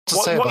to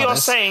say what about you're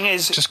this. saying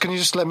is... Just can you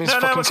just let me No,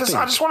 fucking because speak?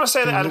 I just want to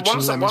say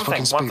that... One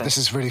thing. This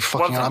is really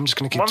fucking... I'm just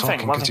going to keep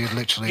talking because you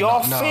literally...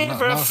 Your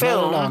favourite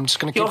film... No, I'm just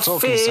going to keep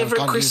talking. Your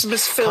favourite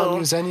Christmas film... Can't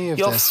use any of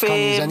your this.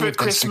 favourite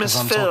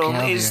Christmas film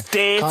is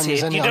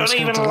dated. You don't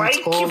even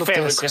like your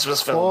favourite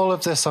Christmas film. All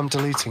of this, I'm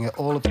deleting it.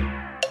 All of...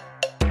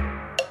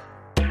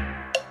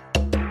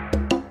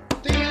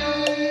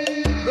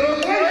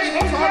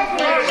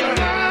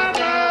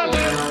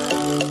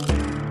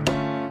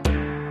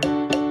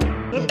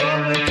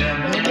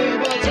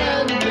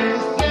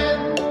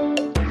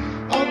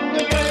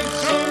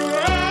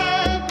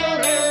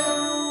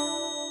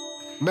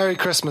 Merry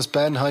Christmas,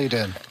 Ben. How you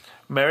doing?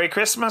 Merry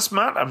Christmas,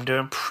 Matt. I'm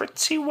doing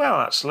pretty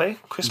well, actually.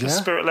 Christmas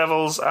spirit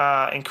levels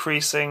are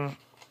increasing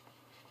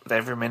with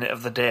every minute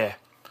of the day.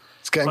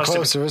 It's getting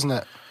closer, isn't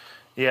it?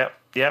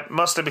 Yep.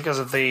 Mostly because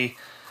of the...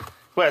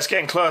 Well, it's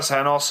getting closer,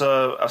 and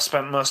also I've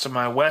spent most of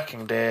my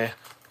working day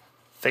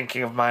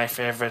thinking of my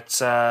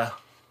favourite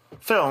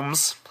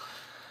films,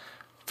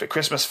 for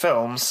Christmas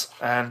films,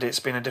 and it's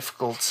been a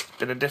difficult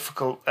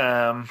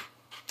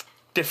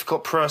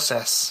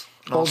process.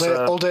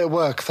 All day at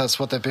work, that's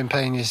what they've been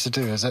paying you to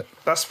do, is it?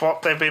 That's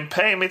what they've been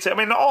paying me to... I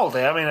mean, not all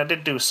day. I mean, I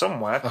did do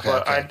some work,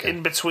 Okay.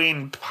 In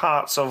between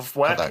parts of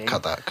working...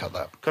 Cut that.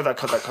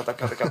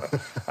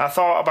 I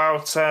thought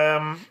about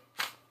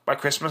my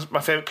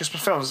favourite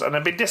Christmas films, and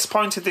I've been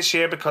disappointed this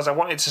year because I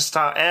wanted to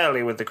start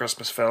early with the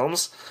Christmas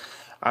films.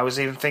 I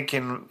was even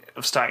thinking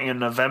of starting in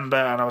November,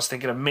 and I was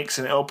thinking of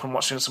mixing it up and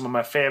watching some of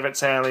my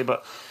favourites early,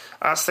 but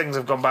as things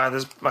have gone by,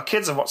 my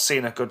kids have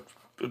seen a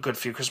good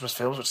few Christmas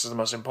films, which is the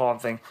most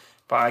important thing.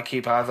 But I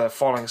keep either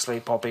falling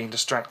asleep or being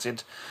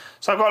distracted.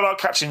 So I've got a lot of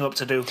catching up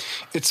to do.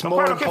 It's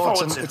more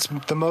important. It's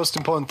the most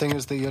important thing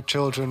is that your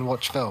children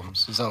watch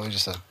films. Is that what you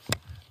just said?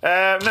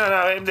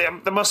 No.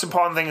 The most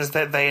important thing is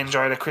that they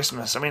enjoy their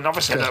Christmas. I mean,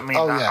 obviously, I don't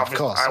mean that. Yeah, of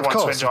course. I want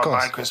to enjoy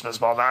my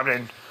Christmas more. I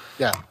mean,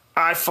 yeah.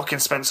 I fucking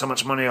spent so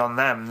much money on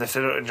them. If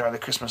they don't enjoy the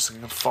Christmas, they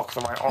can fuck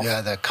them right off.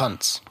 Yeah, they're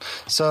cunts.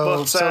 So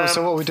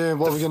what are we doing?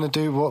 What are we going to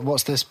do?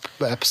 What's this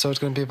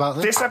episode going to be about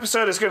then? This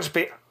episode is going to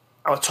be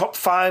our top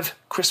 5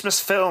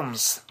 Christmas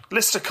films.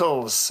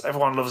 Listicles.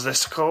 Everyone loves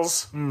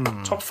listicles.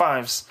 Top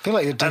 5s. I feel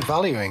like you're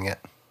devaluing it.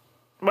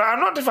 Well, I'm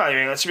not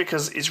devaluing it, actually,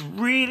 because it's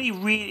really,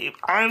 really...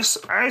 I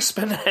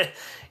spent a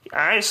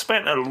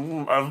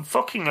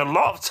fucking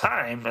lot of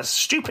time, a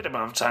stupid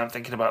amount of time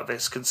thinking about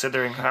this,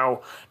 considering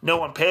how no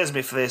one pays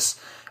me for this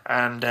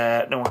and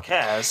no one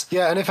cares.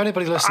 Yeah, and if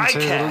anybody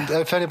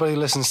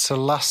listens to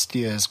last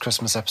year's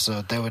Christmas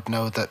episode, they would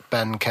know that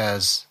Ben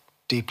cares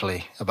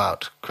deeply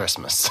about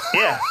Christmas.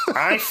 Yeah,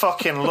 I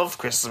fucking love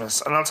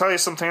Christmas. And I'll tell you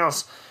something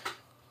else.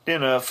 You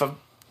know, for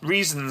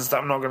reasons that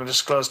I'm not going to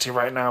disclose to you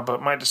right now,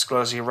 but might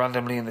disclose to you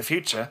randomly in the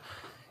future,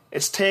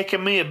 it's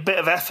taken me a bit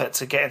of effort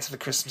to get into the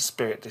Christmas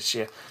spirit this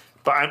year.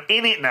 But I'm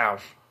in it now.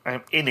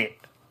 I'm in it.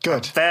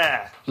 Good. I'm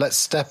there. Let's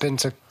step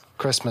into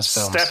Christmas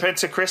films. Step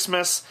into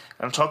Christmas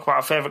and talk about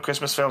our favourite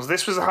Christmas films.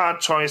 This was a hard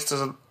choice.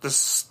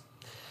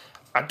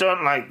 I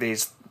don't like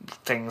these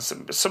things.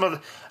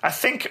 I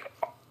think...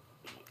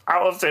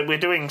 we're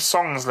doing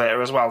songs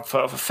later as well.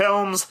 For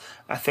films,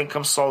 I think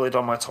I'm solid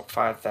on my top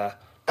 5 there.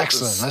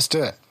 Excellent, let's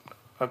do it.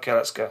 Okay,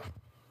 let's go.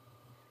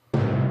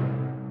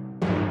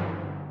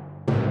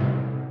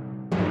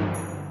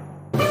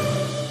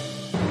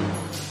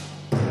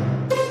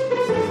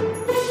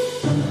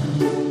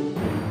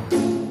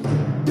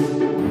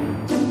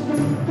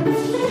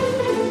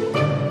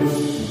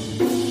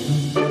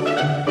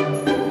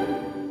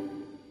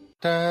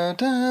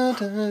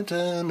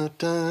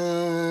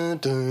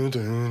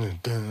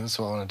 That's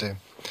what I want to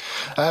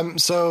do.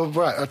 So,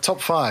 right, top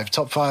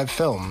five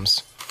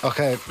films.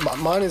 Okay,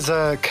 mine is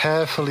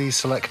carefully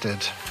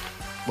selected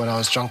when I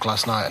was drunk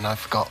last night and I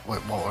forgot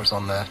what was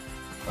on there.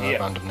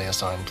 Randomly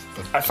assigned.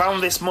 But I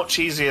found this much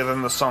easier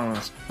than the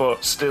songs,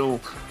 but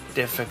still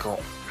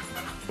difficult.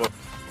 But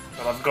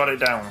I've got it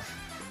down.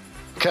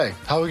 Okay,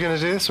 how are we going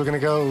to do this? We're going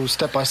to go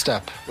step by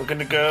step. We're going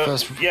to go...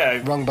 First,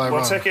 rung by rung.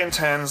 We'll take it in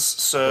turns.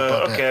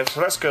 So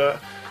let's go.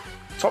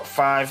 Top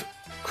 5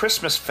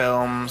 Christmas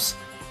films.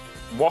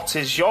 What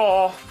is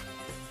your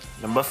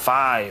number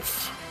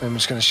 5? And we're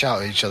just going to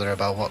shout at each other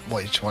about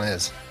what each one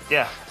is.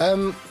 Yeah.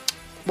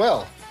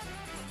 Well,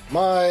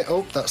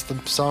 that's the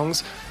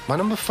songs. My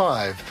number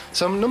 5.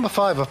 So number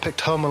 5, I've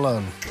picked Home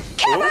Alone.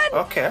 Ooh,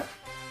 okay.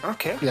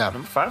 Yeah.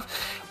 Number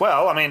 5.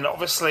 Well, I mean,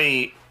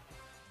 obviously,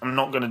 I'm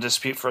not going to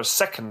dispute for a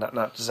second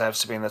that deserves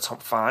to be in the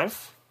top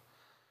 5.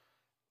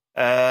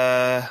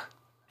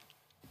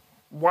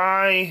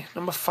 Why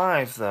number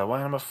 5, though?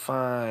 Why number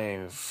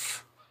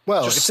 5?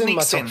 Well, just it's in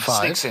my top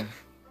 5. Sneaks in.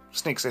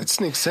 It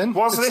sneaks in.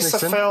 Was this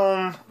a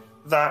film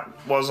that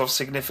was of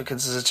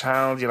significance as a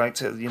child? You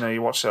liked it,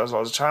 you watched it as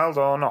a child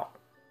or not?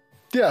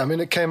 Yeah, I mean,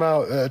 it came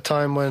out at a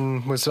time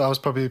when I was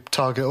probably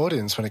target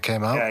audience when it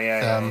came out.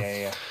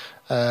 Yeah.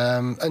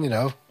 And,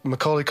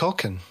 Macaulay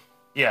Culkin.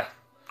 Yeah.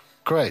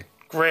 Great,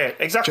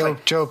 exactly.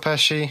 Joe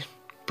Pesci,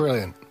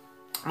 brilliant.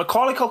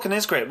 Macaulay Culkin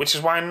is great, which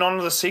is why none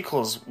of the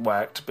sequels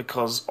worked,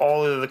 because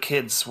all of the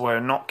kids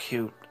were not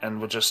cute and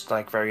were just,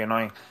 very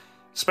annoying.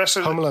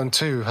 Especially Home Alone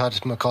 2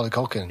 had Macaulay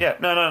Culkin. Yeah,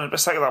 no,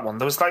 it's like that one.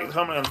 There was like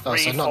Home Alone 3,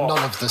 so 4.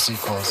 none of the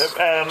sequels.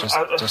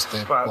 Just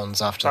the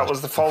ones after. That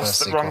was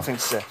the wrong thing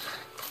to say.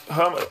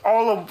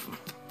 All the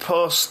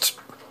post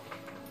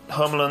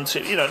Home Alone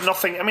 2,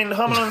 nothing. I mean,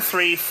 Home Alone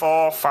 3,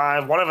 4,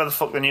 5, whatever the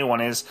fuck the new one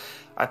is.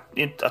 I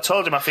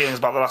told you my feelings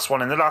about the last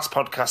one. In the last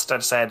podcast,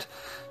 I'd said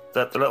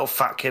that the little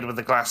fat kid with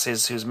the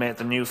glasses who's made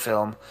the new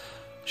film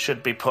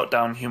should be put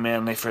down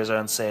humanely for his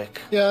own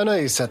sake. Yeah, I know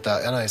you said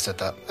that.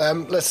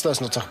 Let's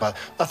not talk about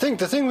it. I think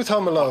the thing with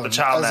Home Alone,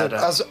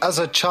 as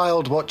a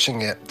child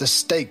watching it, the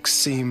stakes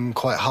seem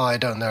quite high,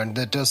 don't there? And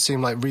there does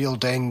seem like real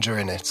danger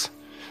in it.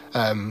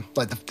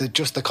 Like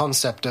just the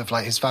concept of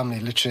like his family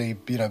literally,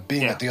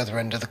 being at the other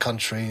end of the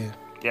country,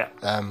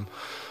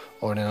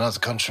 or in another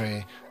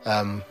country,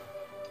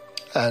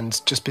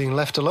 and just being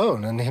left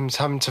alone, and him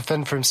having to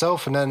fend for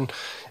himself, and then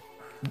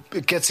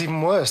it gets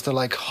even worse. The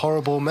like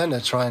horrible men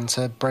are trying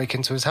to break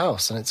into his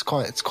house, and it's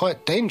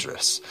quite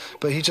dangerous.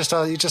 But he just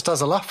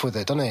has a laugh with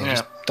it, doesn't he? He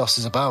just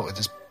dosses about with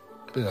his.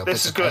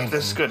 This is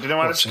good. You know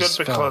why it's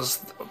good?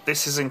 Because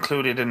this is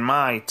included in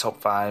my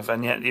top 5,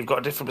 and yet you've got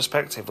a different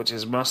perspective, which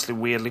is mostly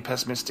weirdly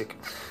pessimistic.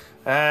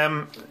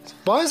 Why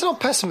is it not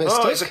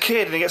pessimistic? Oh, he's a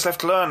kid and he gets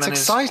left alone. It's and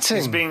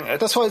exciting.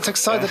 That's why it's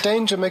exciting. The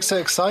danger makes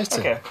it exciting.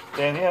 Okay,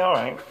 yeah, all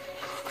right.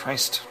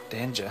 Christ,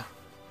 danger.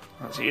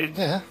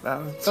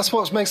 That's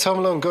what makes Home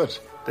Alone good.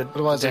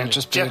 Otherwise, it would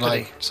just be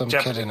like some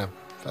kid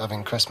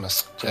having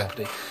Christmas.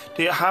 Jeopardy.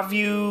 Have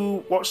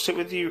you watched it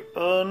with your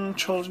own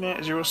children yet?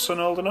 Is your son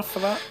old enough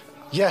for that?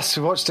 Yes,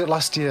 we watched it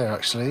last year.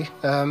 Actually,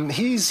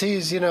 he's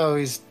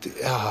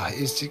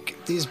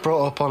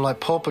brought up on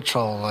like Paw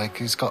Patrol. Like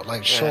he's got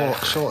like short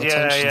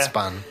attention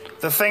span.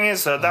 The thing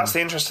is, though, that's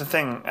the interesting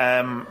thing.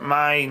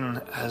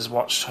 Mine has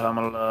watched Home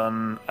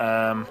Alone,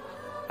 I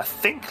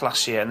think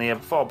last year and the year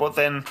before, but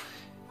then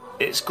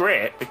it's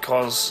great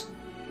because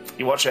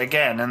you watch it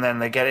again and then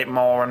they get it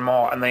more and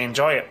more and they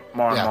enjoy it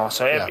more and more.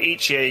 So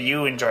each year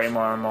you enjoy it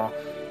more and more.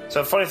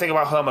 So the funny thing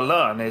about Home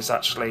Alone is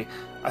actually,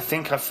 I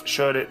think I've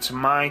showed it to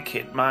my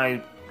kid,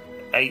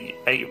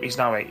 he's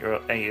now 8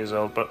 years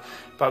old, but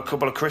about a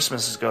couple of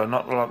Christmases ago,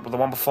 not the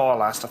one before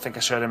last, I think I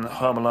showed him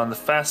Home Alone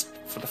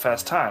for the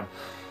first time.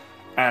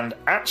 And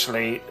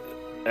actually,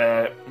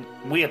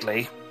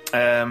 weirdly,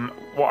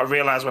 what I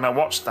realised when I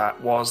watched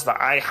that was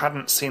that I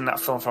hadn't seen that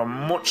film for a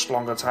much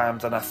longer time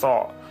than I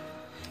thought.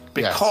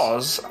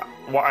 Because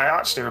what I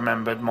actually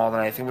remembered more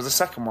than anything was the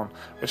second one,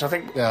 which I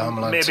think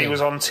maybe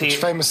was on TV. Which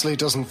famously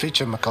doesn't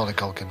feature Macaulay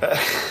Culkin.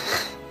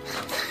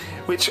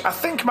 Which I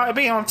think might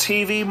be on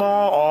TV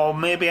more, or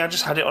maybe I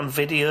just had it on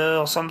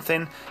video or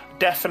something.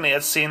 Definitely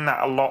had seen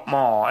that a lot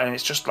more, and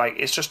it's just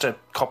a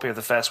copy of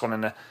the first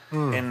one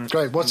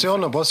Great. What's your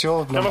number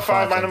 5?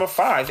 My number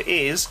 5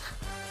 is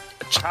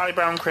Charlie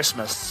Brown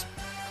Christmas.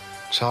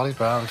 Charlie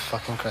Brown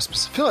fucking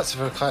Christmas. I feel like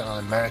it's quite an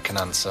American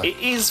answer. It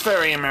is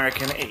very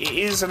American. It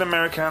is an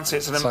American answer.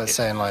 It's like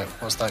saying, like,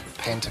 what's that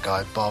painter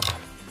guy, Bob?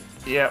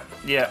 Yeah.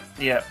 I get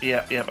you.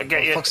 What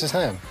the fuck's his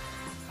name?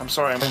 I'm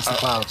sorry. Paints the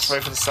Clouds.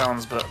 Sorry for the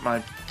sounds, but my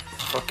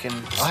fucking...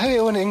 I hate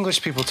it when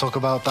English people talk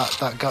about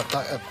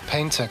that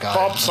painter guy.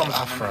 Bob something.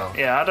 Afro.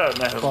 Yeah, I don't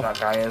know who that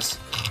guy is.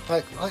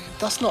 Like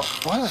that's not...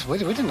 we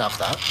didn't have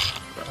that.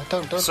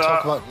 Don't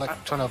talk about,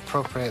 like, trying to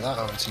appropriate that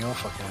over to your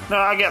fucking... No,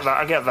 I get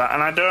that,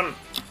 and I don't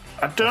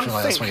feel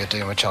like that's what you're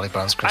doing with Charlie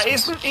Brown's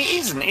Christmas. It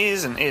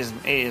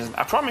isn't.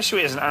 I promise you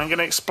it isn't. I'm going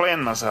to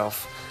explain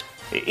myself.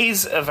 It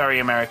is a very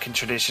American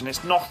tradition.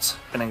 It's not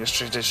an English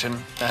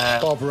tradition.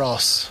 Bob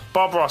Ross,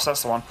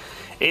 that's the one.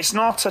 It's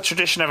not a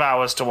tradition of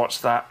ours to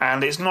watch that,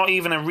 and it's not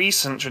even a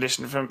recent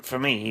tradition for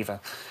me either.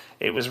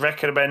 It was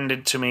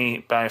recommended to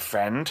me by a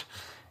friend.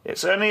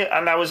 It's only,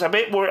 and I was a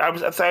bit worried.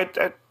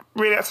 I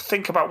really had to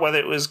think about whether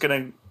it was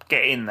going to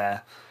get in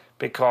there.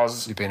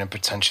 Because you're being a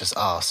pretentious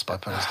ass by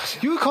putting.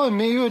 You were calling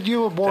me.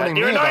 You were warning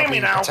me about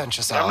being a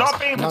pretentious ass. I'm not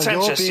being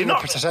pretentious. You're being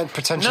a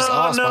pretentious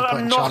ass by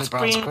putting Charlie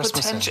Brown's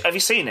Christmas in. Have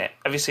you seen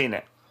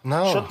it?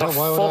 No. Shut the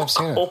why would I have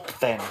seen it? Up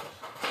then.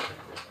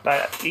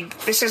 Like,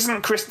 this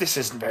isn't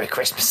very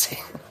Christmassy.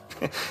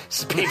 This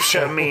is a Peep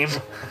Show meme.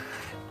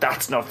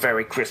 That's not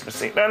very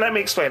Christmassy. Now, let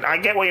me explain. I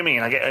get what you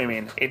mean.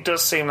 It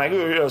does seem like,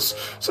 oh yes,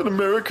 it's an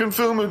American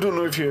film. I don't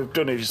know if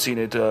you've seen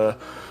it.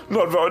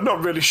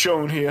 Not really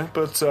shown here,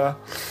 but.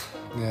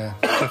 Yeah,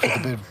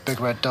 the big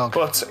red dog.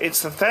 But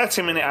it's a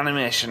 30-minute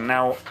animation.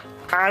 Now,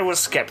 I was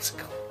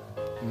sceptical.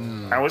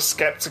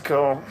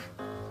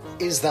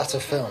 Is that a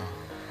film?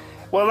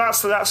 Well,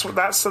 that's a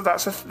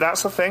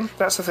thing.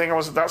 That's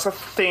a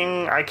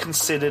thing I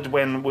considered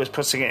when we was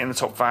putting it in the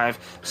top 5,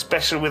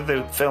 especially with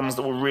the films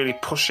that were really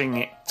pushing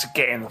it to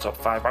get in the top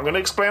 5. I'm going to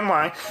explain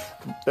why.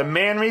 The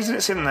main reason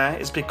it's in there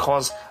is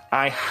because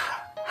I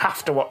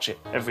have to watch it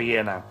every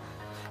year now.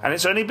 And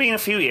it's only been a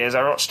few years.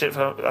 I watched it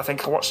for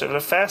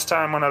the first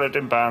time when I lived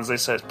in Barnsley,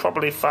 so it's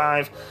probably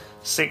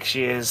 5-6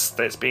 years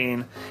that it's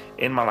been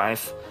in my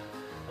life.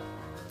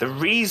 The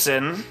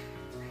reason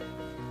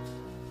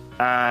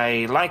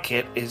I like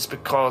it is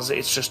because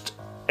it's just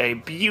a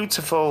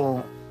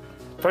beautiful,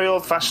 very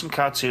old-fashioned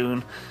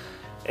cartoon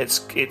It's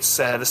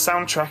the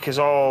soundtrack is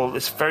all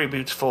this very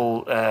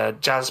beautiful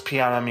jazz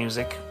piano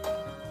music,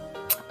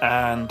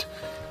 and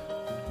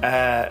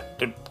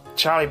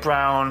Charlie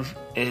Brown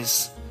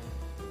is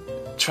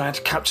trying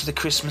to capture the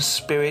Christmas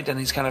spirit, and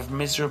he's kind of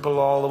miserable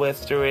all the way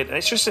through it. And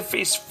it's just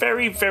it's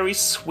very, very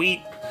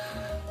sweet,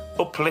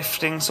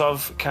 uplifting sort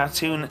of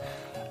cartoon,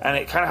 and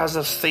it kind of has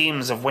those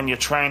themes of when you're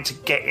trying to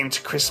get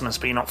into Christmas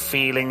but you're not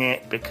feeling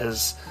it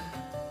because,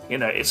 you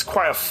know, it's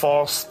quite a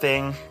forced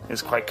thing.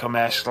 It's quite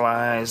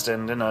commercialised,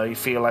 and, you know, you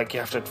feel like you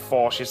have to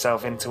force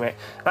yourself into it.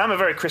 And I'm a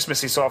very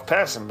Christmassy sort of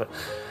person, but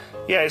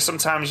yeah,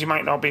 sometimes you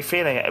might not be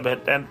feeling it,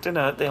 but you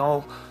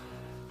know,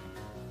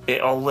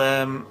 it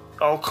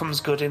all comes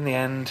good in the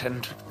end,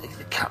 and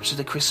capture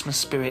the Christmas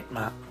spirit,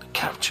 Matt.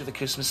 Capture the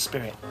Christmas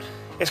spirit.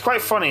 It's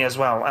quite funny as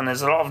well, and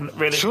there's a lot of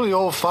really. Surely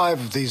all 5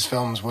 of these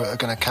films are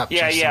going to capture.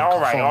 Yeah. All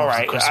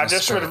right. I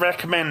just spirit. would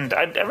recommend.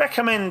 I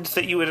recommend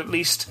that you would at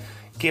least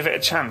give it a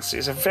chance.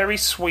 It's a very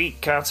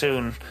sweet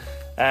cartoon.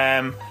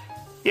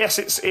 Yes,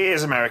 it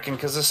is American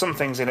because there's some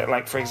things in it,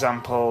 like for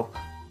example,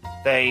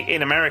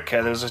 in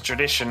America there was a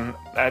tradition.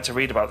 I had to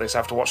read about this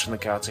after watching the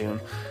cartoon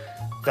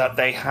that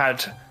they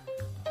had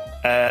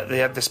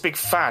this big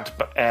fad,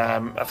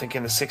 I think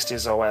in the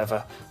 60s or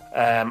whatever,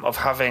 of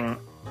having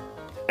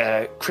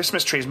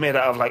Christmas trees made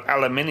out of like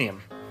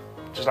aluminium,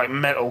 just like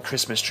metal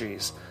Christmas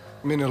trees.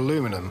 I mean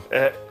aluminum.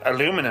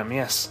 Aluminum,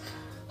 yes.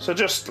 So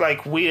just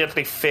like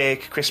weirdly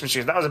fake Christmas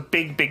trees. That was a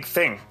big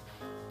thing.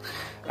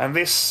 And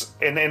this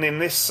in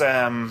this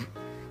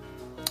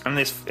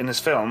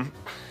film,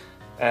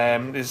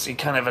 he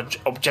kind of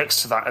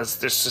objects to that as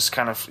this just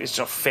kind of it's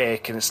not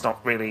fake and it's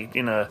not really,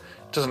 you know,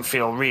 it doesn't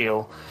feel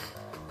real.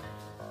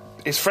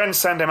 His friends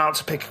send him out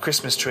to pick a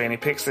Christmas tree, and he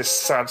picks this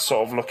sad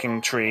sort of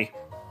looking tree.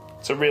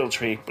 It's a real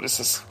tree, but it's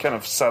this kind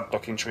of sad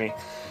looking tree.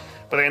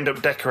 But they end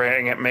up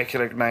decorating it, make it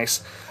look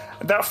nice.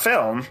 And that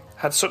film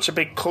had such a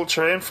big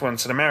cultural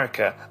influence in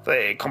America that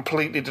it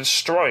completely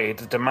destroyed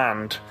the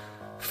demand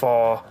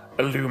for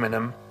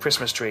aluminum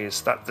Christmas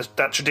trees.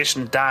 That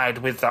tradition died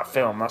with that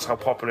film. That's how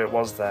popular it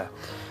was there.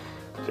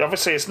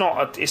 Obviously, it's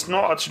not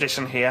a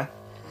tradition here,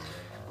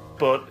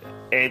 but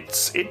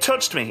it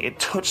touched me. It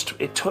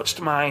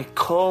touched my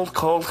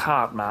cold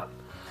heart, Matt.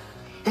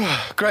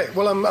 Great.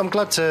 Well, I'm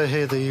glad to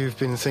hear that you've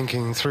been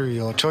thinking through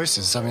your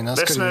choices. I mean,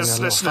 that's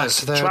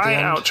listeners, try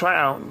it out.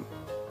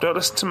 Don't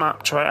listen to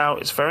Matt. Try it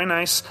out. It's very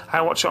nice.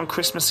 I watch it on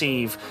Christmas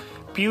Eve.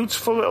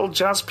 Beautiful little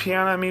jazz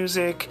piano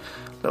music,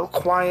 little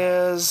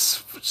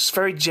choirs. It's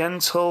very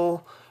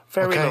gentle,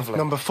 very lovely.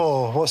 Number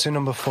 4. What's your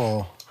number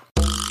 4?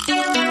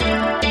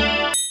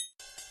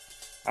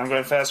 I'm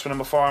going first for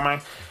number 4, am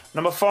I?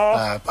 Number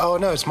 4? Oh,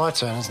 no, it's my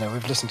turn, isn't it?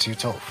 We've listened to you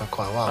talk for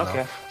quite a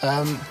while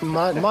now.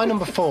 My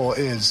number 4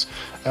 is...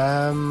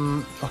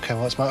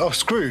 what's my... Oh,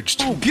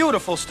 Scrooged. Ooh,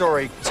 beautiful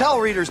story. Tell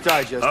Reader's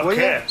Digest, will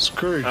you?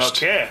 Scrooged.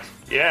 Okay.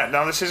 Yeah,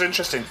 now this is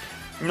interesting.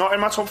 Not in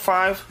my top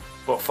 5,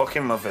 but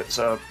fucking love it,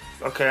 so...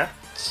 Okay.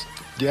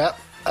 Yeah.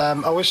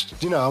 I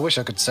wish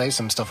I could say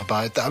some stuff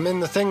about it. I mean,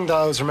 the thing that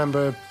I always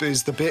remember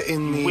is the bit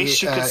in the...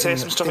 Wish you could say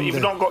some stuff, but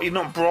you've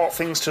not brought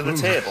things to the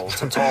table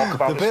to talk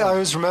about. The bit I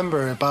always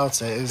remember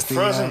about it is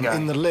the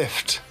in the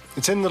lift.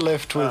 It's in the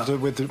lift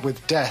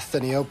with Death,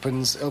 and he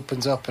opens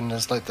up, and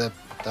there's like the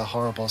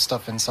horrible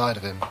stuff inside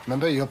of him.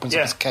 Remember, he opens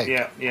up his cake.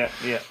 Yeah.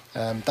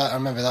 I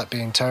remember that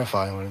being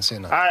terrifying when I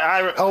seen that.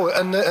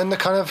 and the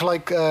kind of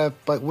like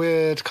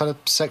weird kind of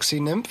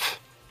sexy nymph.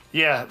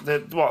 Yeah, the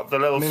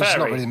little fairy. She's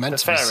not really meant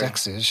to be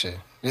sexy, is she?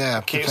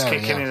 Yeah, keeps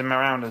kicking him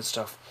around and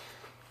stuff.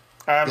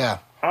 Yeah,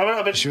 I'm a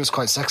little bit. She was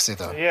quite sexy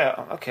though.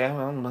 Yeah. Okay.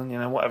 Well, you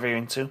know, whatever you're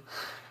into.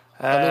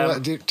 I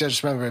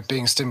just remember it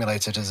being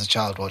stimulated as a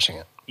child watching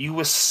it. You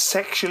were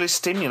sexually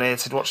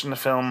stimulated watching the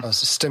film. I was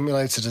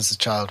stimulated as a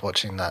child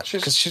watching that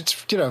because she's,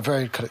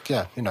 very,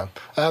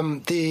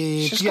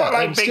 She's got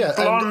like big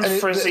blonde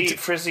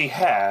frizzy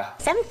hair.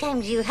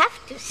 Sometimes you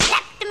have to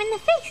slap them in the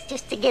face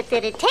just to get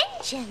their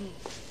attention.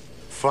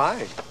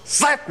 Fine.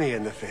 Slap me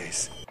in the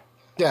face.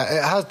 Yeah,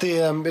 it had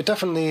it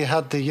definitely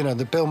had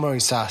the Bill Murray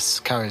sass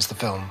carries the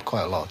film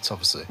quite a lot,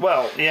 obviously.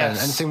 Well, yes.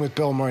 And anything with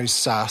Bill Murray's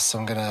sass,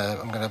 I'm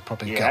gonna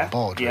probably get on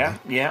board. Yeah.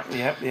 Really.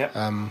 Yeah.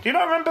 Do you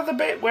not remember the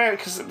bit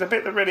because the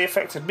bit that really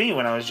affected me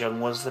when I was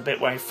young was the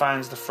bit where he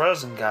finds the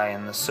frozen guy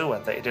in the sewer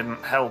that he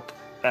didn't help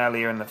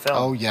earlier in the film.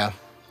 Oh yeah,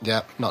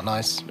 not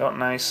nice. Not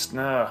nice.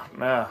 No,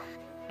 not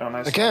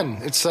nice. Again,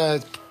 it's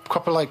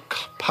proper like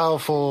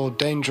powerful,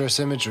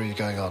 dangerous imagery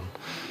going on.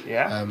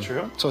 Yeah,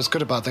 true. So it's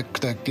good about the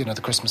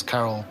Christmas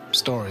Carol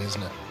story,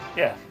 isn't it?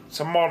 Yeah,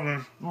 it's a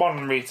modern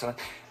retelling.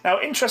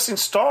 Now, interesting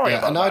story.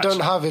 Yeah, and I don't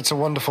have It's a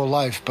Wonderful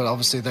Life, but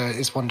obviously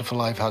It's Wonderful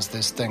Life has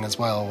this thing as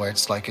well, where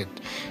it's like it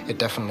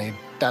definitely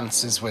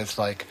dances with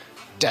like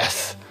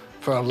death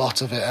for a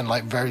lot of it and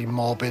like very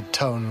morbid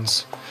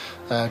tones,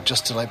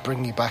 just to like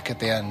bring you back at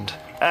the end.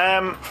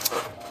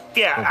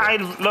 Yeah, I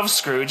love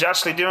Scrooge.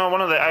 Actually, do you know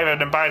I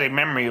have an abiding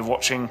memory of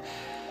watching.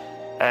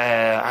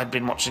 I'd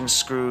been watching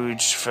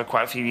Scrooge for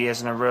quite a few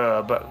years in a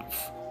row, but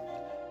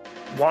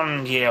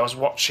one year I was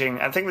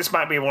watching... I think this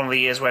might be one of the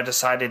years where I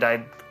decided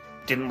I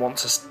didn't want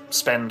to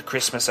spend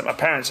Christmas at my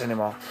parents'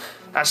 anymore.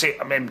 Actually,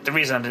 I mean, the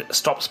reason I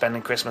stopped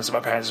spending Christmas at my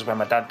parents is when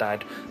my dad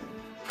died.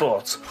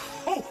 But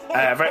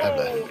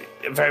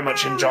very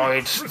much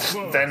enjoyed,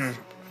 then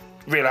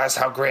realised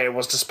how great it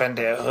was to spend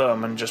it at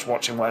home and just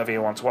watching whatever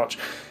you want to watch.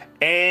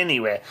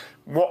 Anyway,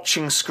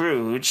 watching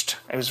Scrooged,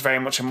 it was very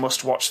much a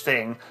must-watch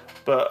thing.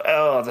 But,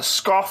 the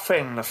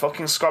scoffing, the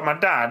fucking scoff. My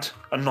dad,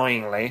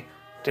 annoyingly,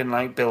 didn't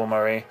like Bill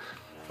Murray.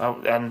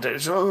 And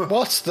it's,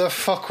 what the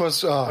fuck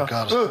was... Oh,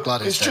 God.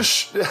 Glad he's dead.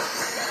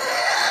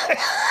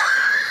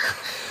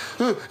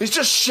 He's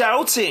just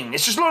shouting.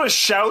 It's just a lot of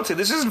shouting.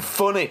 This isn't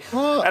funny.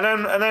 What? And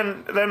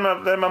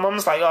then my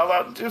mum's like,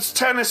 let's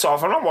turn this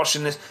off. I'm not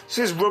watching this. This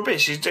is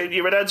rubbish.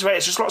 You're at Ed's right.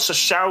 It's just lots of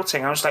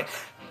shouting. I was like,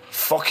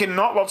 fucking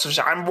not lots of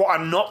shouting.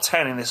 I'm not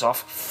turning this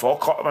off.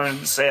 Fuck off. I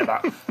didn't say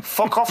that.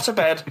 Fuck off to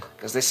bed,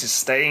 because this is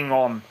staying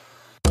on.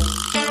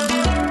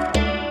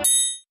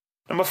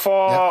 Number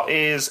 4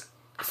 is,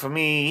 for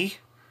me,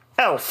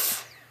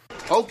 Elf.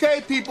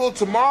 Okay, people,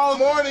 tomorrow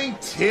morning,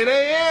 10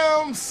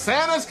 a.m.,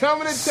 Santa's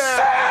coming to town.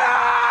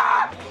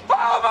 Santa!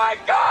 Oh, my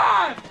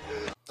God!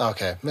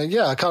 Okay.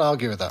 Yeah, I can't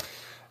argue with that.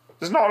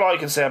 There's not a lot you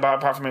can say about it,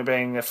 apart from it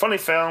being a funny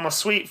film, a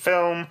sweet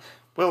film,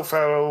 Will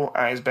Ferrell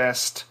at his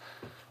best.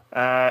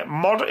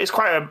 It's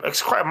quite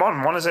a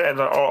modern one, isn't it?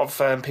 A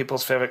lot of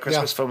people's favourite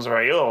Christmas films are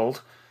very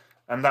old,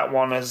 and that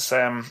one has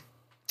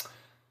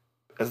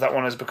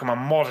become a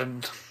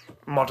modern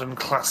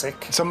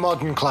classic. It's a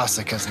modern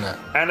classic, isn't it?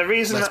 And the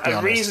reason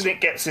it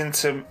gets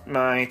into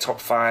my top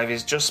 5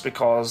 is just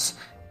because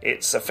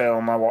it's a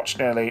film I will watch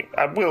nearly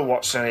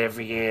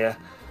every year.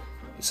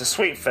 It's a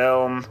sweet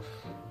film.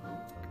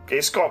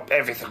 It's got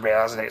everything real,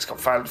 hasn't it? It's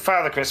got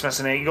Father Christmas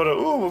in it.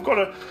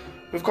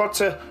 We've got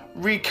to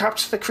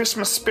recapture the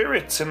Christmas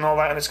spirit and all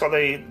that, and it's got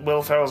the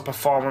Will Ferrell's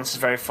performance is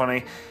very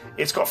funny.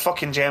 It's got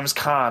fucking James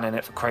Caan in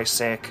it, for Christ's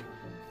sake.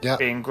 Yeah.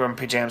 Being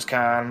grumpy James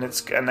Caan,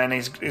 and then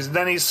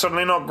he's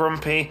suddenly not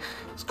grumpy.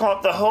 It's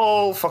got the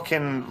whole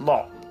fucking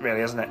lot,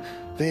 really, isn't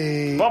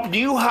it? Bob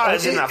Newhart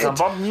is in that film.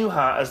 Bob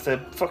Newhart as the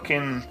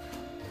fucking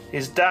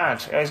his dad.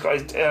 He's got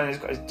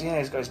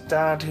his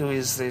dad who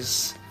is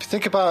this. If you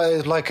think about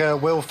it, like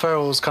Will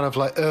Ferrell's kind of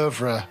like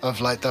oeuvre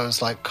of like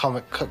those like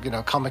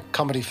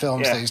comedy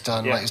films that he's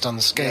done. Like he's done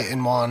the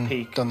skating one,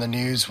 peak. Done the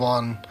news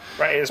one,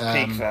 Right at his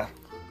peak there.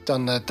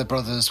 Done the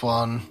brothers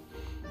one.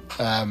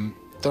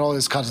 Done all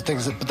these kinds of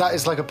things, but that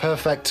is like a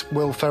perfect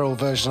Will Ferrell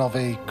version of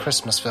a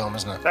Christmas film,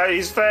 isn't it?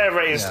 He's there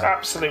at his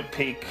absolute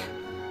peak.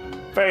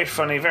 Very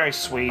funny, very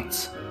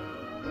sweet.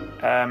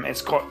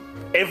 It's got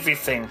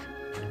everything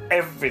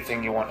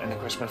you want in a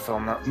Christmas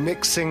film. That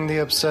Mixing the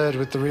absurd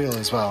with the real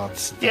as well.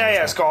 It's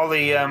got all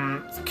the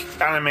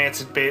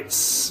animated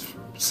bits,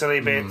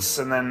 silly bits,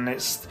 and then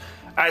it's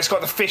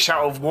got the fish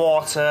out of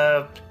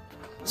water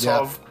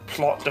sort of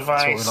plot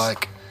device. That's what we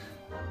like.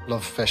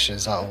 Love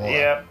fishes out of water.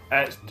 Yeah,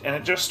 and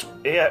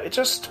it's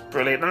just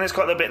brilliant. And it's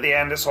got the bit at the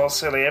end, it's all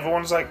silly.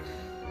 Everyone's like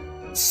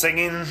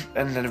singing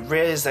and then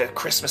raise the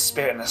Christmas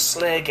spirit, and the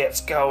sleigh gets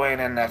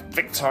going, and they're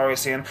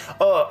victorious. And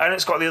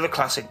it's got the other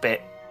classic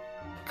bit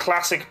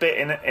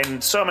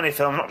in so many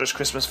films, not just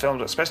Christmas films,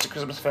 but especially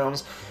Christmas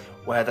films,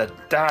 where the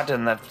dad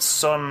and the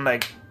son,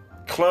 like,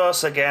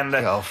 close again.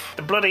 The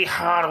bloody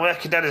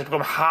hard-working dad has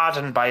become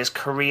hardened by his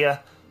career.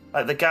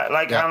 Like the guy,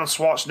 Arnold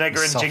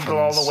Schwarzenegger and Jingle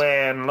All the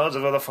Way, and loads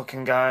of other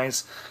fucking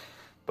guys.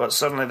 But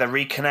suddenly they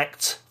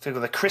reconnect through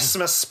the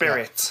Christmas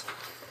spirit.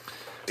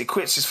 He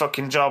quits his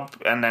fucking job,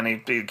 and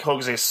then he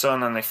hugs his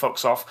son, and he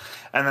fucks off.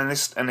 And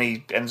then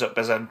he ends up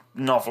as a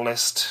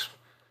novelist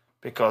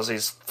because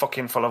he's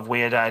fucking full of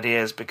weird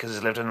ideas because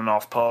he's lived in the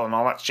North Pole and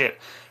all that shit.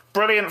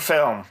 Brilliant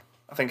film.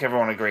 I think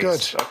everyone agrees.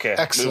 Good. Okay,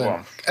 excellent. move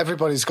on.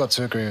 Everybody's got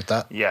to agree with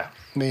that. Yeah.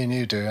 Me and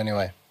you do,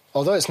 anyway.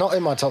 Although it's not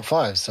in my top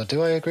 5, so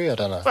do I agree? I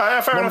don't know.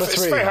 Well, fair Number enough.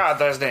 3. It's very hard,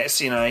 though, isn't it? It's,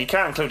 you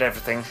can't include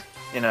everything.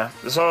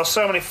 There's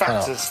so many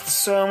factors. There's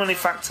so many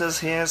factors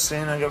here. So,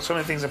 you've got so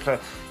many things in play.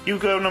 You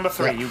go number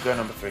 3. Yeah. You go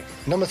number 3.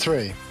 Number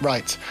 3,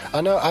 right.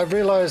 I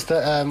realised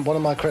that one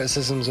of my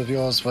criticisms of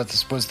yours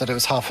was that it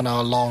was half an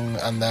hour long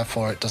and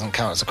therefore it doesn't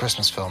count as a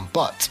Christmas film.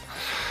 But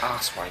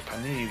Arsewipe,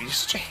 I knew you. You're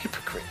such a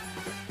hypocrite.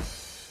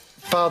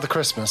 Father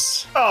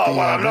Christmas. Oh, well,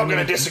 I'm not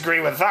going to disagree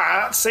with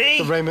that. See?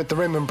 The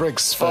Raymond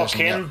Briggs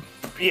version.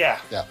 Yeah.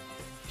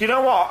 You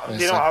know what?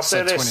 I'll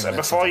say this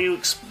before you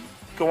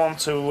go on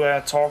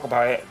to talk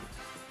about it.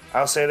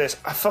 I'll say this.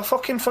 I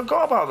fucking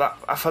forgot about that.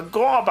 I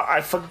forgot.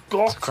 It's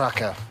a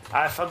cracker.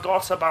 I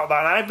forgot about that.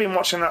 And I've been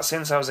watching that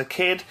since I was a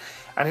kid.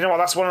 And you know what?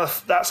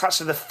 That's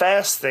actually the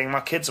first thing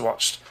my kids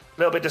watched. A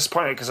little bit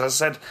disappointed because,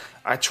 as I said,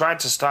 I tried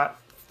to start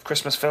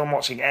Christmas film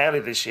watching early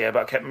this year,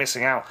 but I kept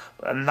missing out.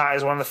 And that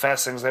is one of the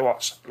first things they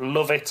watched.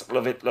 Love it,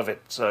 love it, love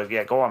it. So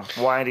yeah, go on.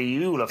 Why do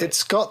you love it?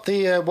 It's got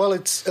the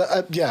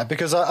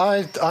because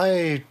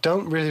I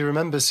don't really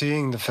remember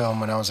seeing the film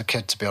when I was a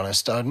kid. To be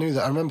honest, I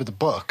remember the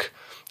book,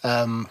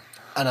 and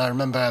I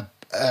remember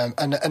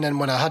and then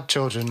when I had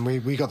children,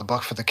 we got the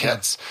book for the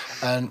kids,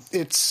 and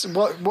it's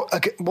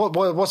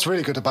what's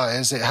really good about it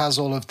is it has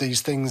all of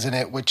these things in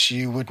it which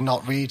you would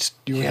not read,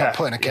 you would not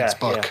put in a kid's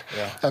book,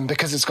 and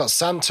because it's got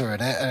Santa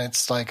in it, and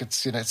it's like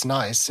it's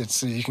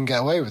nice, you can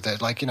get away with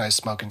it, like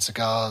smoking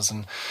cigars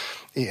and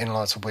eating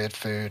lots of weird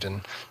food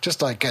and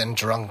just like getting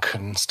drunk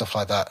and stuff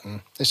like that,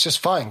 and it's just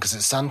fine because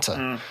it's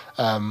Santa.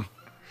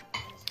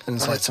 And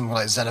there's like some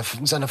like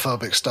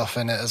xenophobic stuff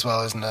in it as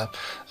well, isn't there?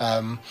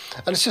 And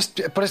it's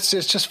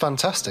just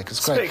fantastic.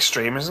 It's great. A bit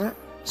extreme, isn't it?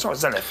 It's not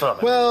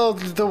xenophobic. Well,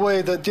 the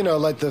way that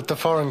like the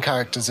foreign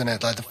characters in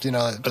it, like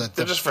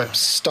the just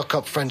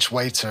stuck-up French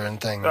waiter and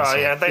things. Oh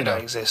yeah, they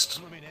don't exist.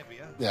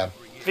 Yeah.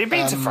 Have you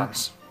been to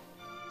France?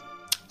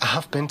 I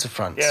have been to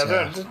France.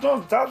 Yeah,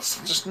 that's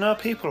just no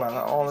people like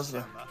that, all is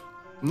there?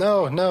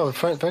 No,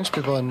 French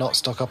people are not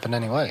stuck up in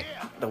any way.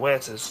 The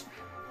waiters.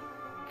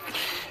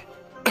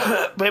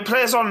 But it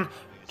plays on.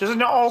 Doesn't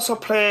it also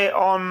play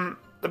on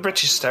the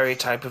British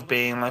stereotype of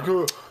being like,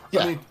 I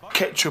need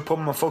ketchup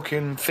on my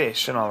fucking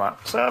fish and all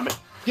that? So I mean,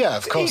 yeah,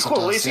 of course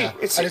equal. it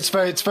does. And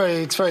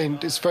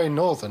it's very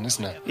northern,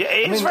 isn't it? Yeah,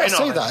 it is very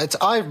northern. I say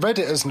that I read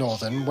it as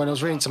northern when I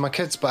was reading to my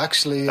kids, but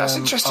actually that's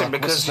interesting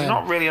because you're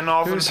not really a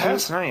northern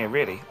person, are you?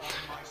 Really?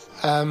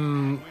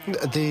 The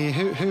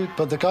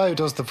guy who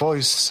does the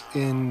voice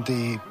in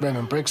the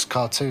Raymond Briggs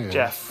cartoon,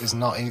 Jeff, is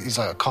not. He's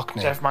like a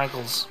Cockney. Jeff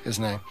Michaels,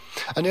 isn't he?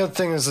 And the other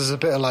thing is, there's a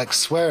bit of like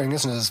swearing,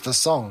 isn't it? There's the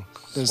song.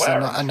 There's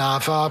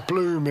another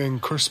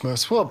blooming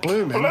Christmas. Well,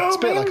 blooming. It's a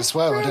bit like a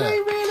swear word, isn't it?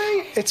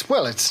 Really? It's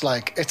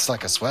like it's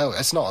like a swear word.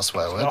 It's not a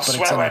swear word, but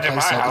it's in in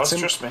place of.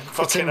 Trust me.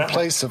 It's in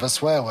place of a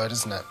swear word,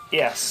 isn't it?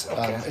 Yes.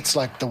 Okay. It's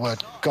like the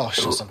word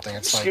 "gosh" or something.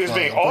 It's Excuse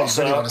like me. what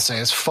Also, you really want to say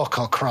is "fuck"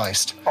 or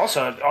 "Christ."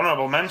 Also,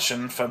 honourable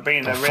mention for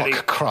being a really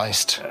fuck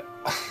Christ.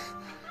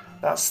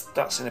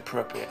 That's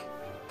inappropriate.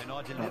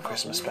 In a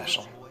Christmas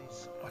special.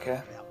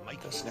 Okay,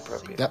 that's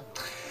inappropriate. Yep.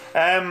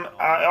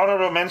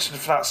 Honourable mention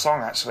for that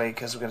song actually,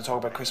 because we're going to talk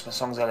about Christmas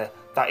songs earlier.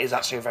 That is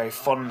actually a very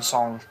fun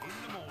song.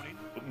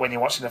 When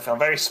you're watching the film,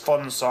 very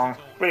fun song.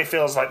 Really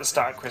feels like the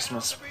start of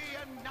Christmas,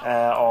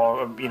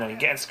 or you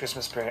get into the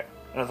Christmas spirit.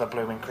 Another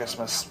blooming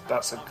Christmas.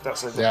 That's a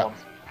good one.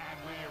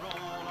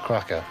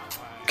 Cracker.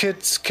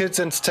 Kids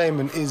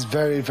entertainment is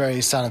very, very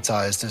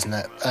sanitized, isn't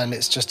it? And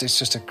it's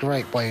just a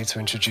great way to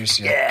introduce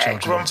your children.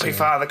 Grumpy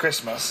Father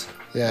Christmas.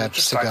 Yeah,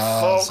 just cigars.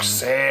 Like, fuck's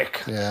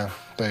sake. Yeah,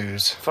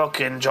 booze.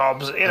 Fucking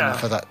jobs, And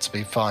for that to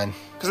be fine.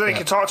 Because then you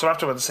can talk to him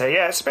afterwards and say,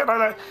 yeah, it's a bit like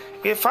that.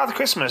 Yeah, Father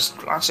Christmas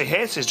actually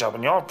hates his job,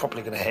 and you're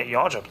probably going to hate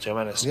your job too,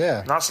 minutes. Yeah.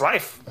 And that's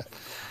life.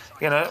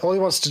 All he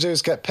wants to do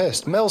is get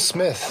pissed. Mel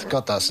Smith,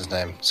 God, that's his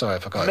name. Sorry, I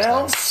forgot his name.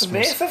 Mel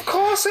Smith, of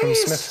course it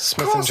is.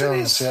 Smith and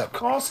Jones, yeah. Of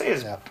course it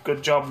is. Yeah.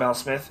 Good job, Mel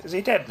Smith. Is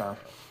he dead now?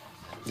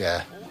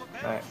 Yeah.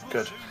 Right,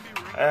 good.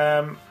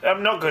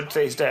 Not good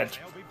that he's dead.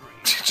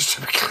 Just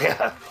to be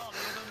clear.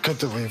 Good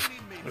that we've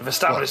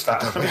established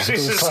that.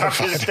 His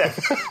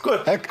death.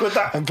 Good. Good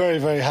that. I'm very,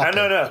 very happy.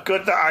 No.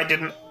 Good that I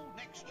didn't,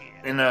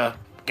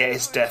 get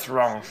his death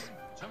wrong.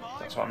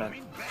 That's what I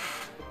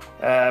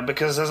meant.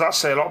 Because there's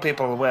actually a lot of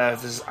people where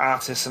there's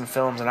artists and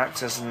films and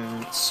actors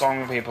and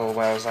song people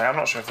where I was like, I'm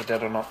not sure if they're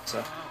dead or not.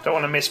 So don't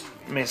want to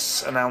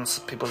misannounce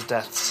people's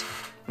deaths.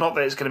 Not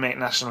that it's going to make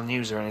national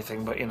news or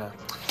anything, but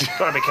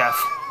gotta be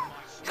careful.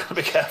 Gotta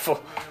be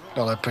careful.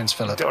 Not like Prince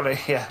Philip. Don't want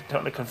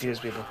to confuse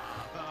people.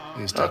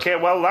 He's dead. Okay,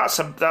 well that's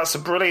a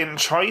brilliant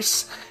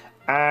choice,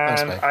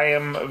 and Thanks, I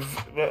am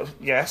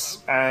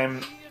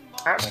I'm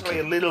actually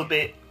a little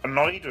bit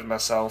annoyed with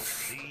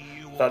myself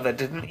that they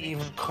didn't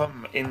even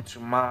come into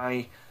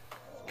my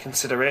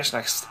consideration.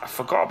 I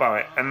forgot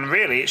about it, and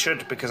really it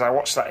should, because I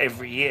watch that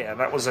every year.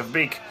 That was a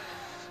big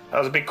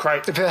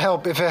cry. If it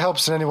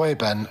helps in any way,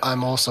 Ben,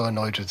 I'm also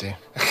annoyed with you.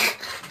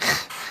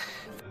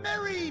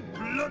 Merry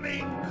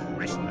blooming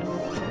Christmas.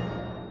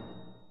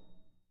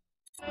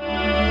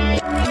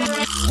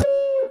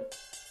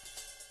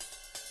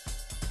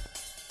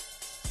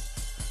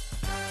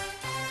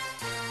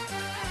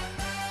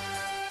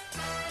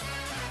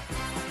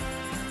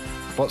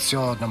 What's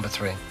your number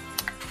 3?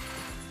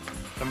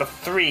 Number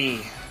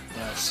 3.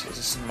 Yes,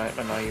 this might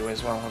annoy you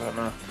as well. I don't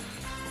know.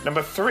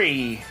 Number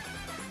 3.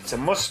 It's a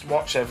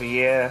must-watch every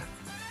year.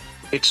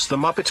 It's The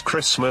Muppet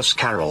Christmas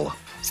Carol.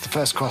 It's the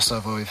first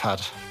crossover we've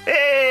had.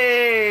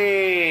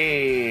 Hey!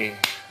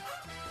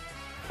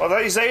 Well,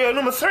 is that your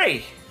number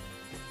 3?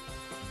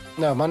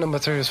 No, my number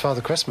 3 is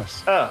Father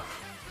Christmas. Oh.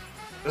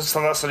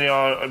 So that's on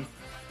your...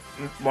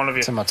 one of your...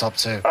 It's in my top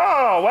 2.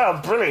 Oh,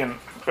 well, brilliant.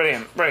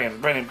 Brilliant.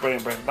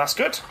 That's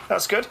good.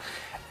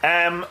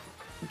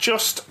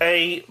 Just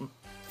a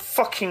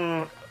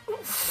fucking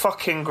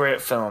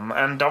great film,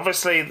 and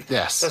obviously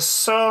there's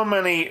so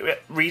many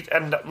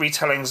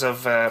retellings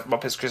of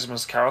Muppets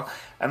Christmas Carol,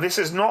 and this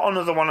is not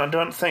another one. I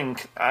don't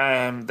think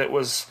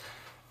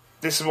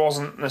this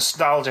wasn't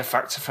nostalgia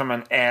factor from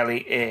an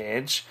early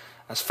age.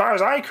 As far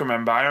as I can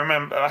remember,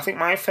 I think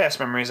my first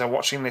memories are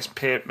watching this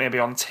maybe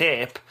on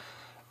tape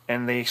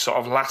in the sort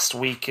of last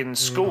week in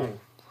school.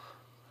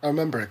 I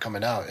remember it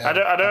coming out. Yeah. I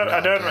don't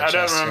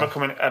remember VHS,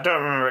 coming. I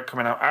don't remember it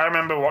coming out. I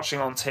remember watching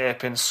it on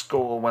tape in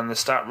school when they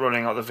start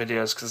running out the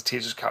videos because the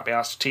teachers can't be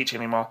asked to teach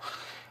anymore.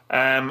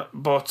 And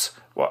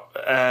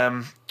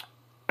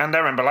I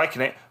remember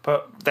liking it,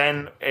 but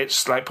then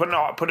it's like put it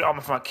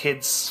on for my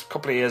kids a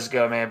couple of years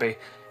ago maybe,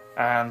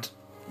 and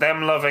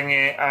them loving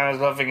it, I was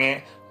loving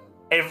it.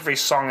 Every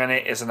song in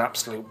it is an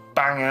absolute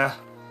banger.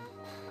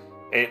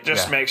 It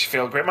just makes you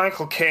feel great.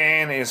 Michael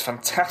Caine is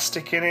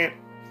fantastic in it.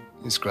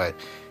 He's great.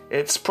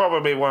 It's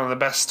probably one of the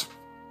best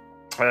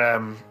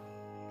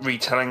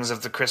retellings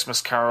of the Christmas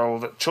Carol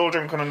that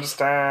children can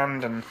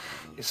understand, and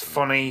it's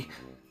funny.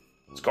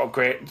 It's got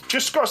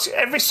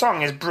every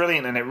song is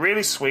brilliant and it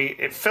really sweet.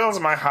 It fills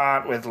my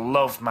heart with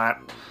love, Matt.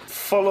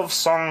 Full of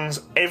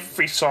songs.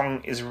 Every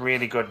song is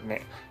really good in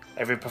it.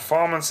 Every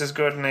performance is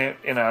good in it.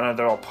 You know, I know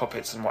they're all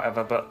puppets and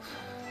whatever, but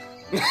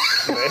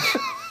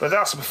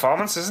that's a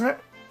performance, isn't it?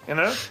 You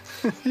know?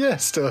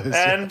 Yes, still is.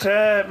 And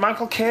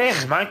Michael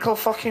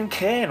fucking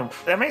Caine.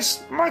 I mean,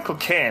 Michael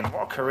Caine,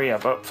 what a career,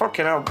 but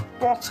fucking hell,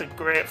 what a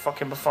great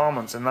fucking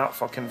performance in that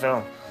fucking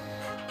film.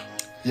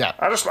 Yeah.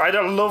 I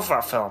love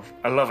that film.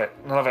 I love it.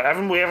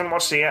 We haven't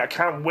watched it yet. I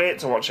can't wait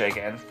to watch it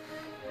again.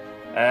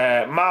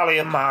 Marley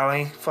and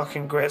Marley,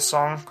 fucking great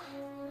song.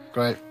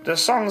 Great.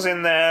 There's songs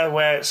in there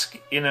where it's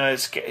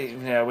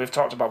we've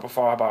talked about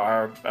before about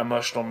our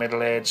emotional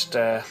middle-aged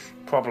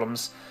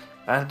problems.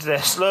 And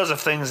there's loads of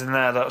things in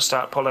there that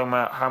start pulling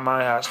my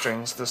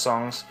heartstrings, the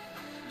songs.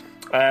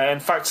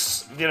 In fact,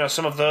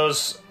 some of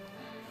those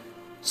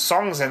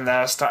songs in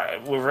there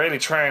were really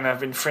trying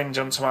to infringe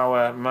onto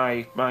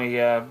my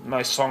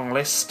song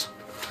list.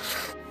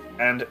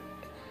 And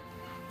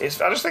I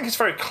just think it's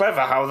very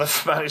clever how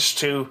they've managed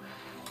to...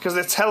 Because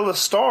they tell the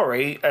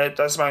story.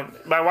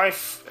 My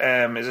wife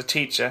is a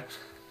teacher,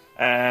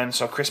 and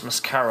so Christmas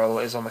Carol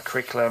is on the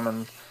curriculum,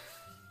 and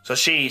so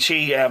she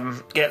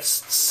gets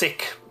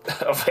sick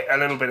of it a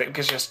little bit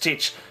because she has to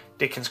teach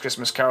Dickens'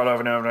 Christmas Carol over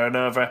and over and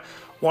over.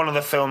 One of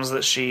the films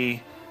that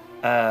she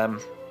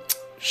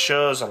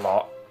shows a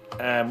lot,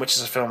 which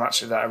is a film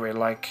actually that I really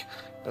like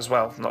as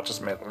well, not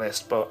just made the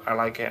list, but I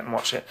like it and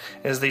watch it,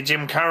 is the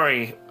Jim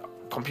Carrey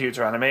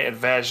computer animated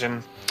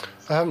version.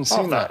 I haven't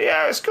seen that.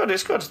 Yeah, it's good.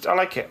 I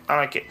like it.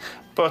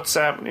 But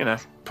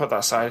put that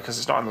aside because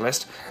it's not on the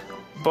list.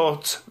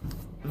 But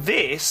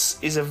this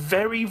is a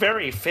very,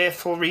 very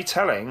faithful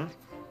retelling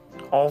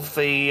of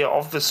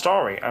the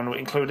story, and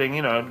including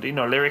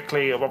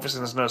lyrically. Obviously,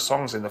 there's no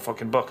songs in the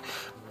fucking book,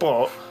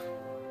 but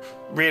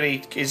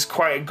really is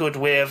quite a good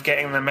way of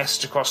getting the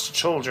message across to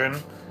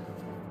children.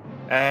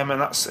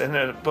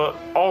 But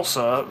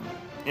also,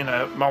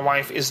 my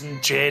wife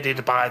isn't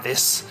jaded by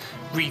this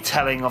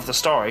retelling of the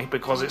story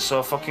because it's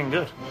so fucking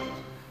good.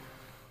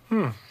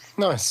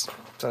 Nice.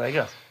 So there you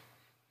go.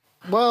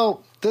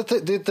 Well, the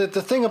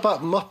thing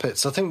about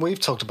Muppets, I think we've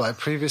talked about it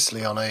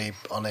previously on a.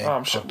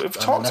 I'm sure we've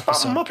talked about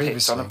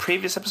Muppets on a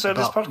previous episode of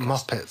this podcast.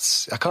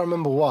 Muppets. I can't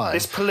remember why.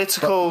 This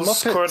political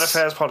current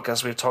affairs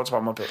podcast, we've talked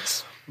about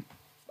Muppets.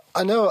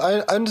 I know. I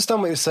understand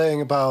what you're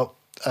saying about,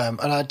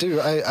 and I do.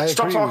 I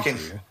Stop agree talking.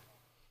 with you.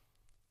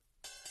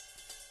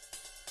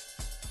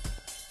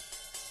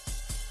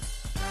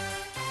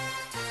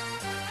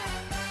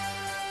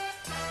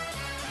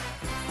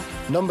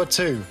 Number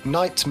 2,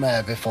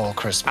 Nightmare Before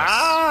Christmas.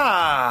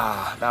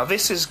 Now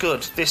this is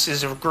good. This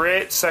is a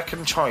great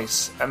second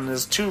choice, and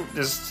there's two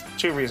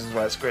reasons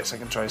why it's a great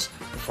second choice.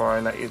 Before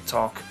I let you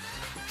talk,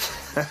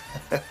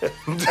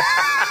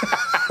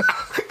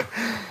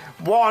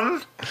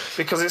 one,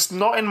 because it's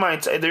not in my.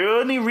 The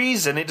only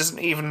reason it doesn't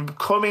even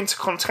come into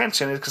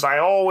contention is because I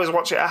always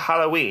watch it at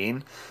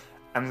Halloween,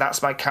 and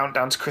that's my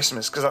countdown to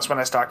Christmas. Because that's when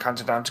I start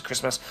counting down to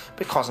Christmas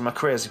because I'm a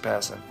crazy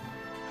person.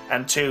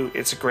 And 2,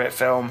 it's a great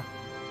film.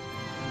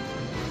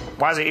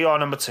 Why is it your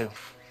number 2?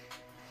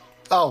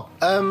 Well,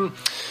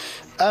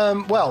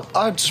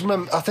 I just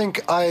remember. I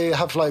think I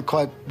have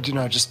quite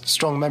just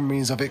strong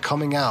memories of it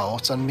coming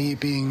out and me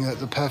being at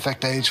the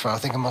perfect age for it. I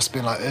think I must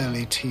have been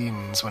early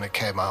teens when it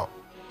came out,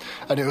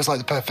 and it was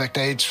the perfect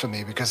age for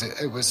me because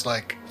it was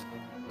like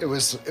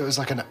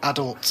like an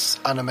adult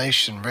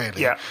animation,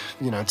 really. Yeah.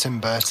 Tim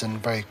Burton,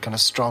 very kind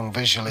of strong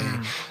visually,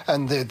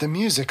 and the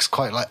music's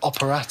quite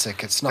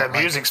operatic. It's not. The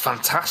music's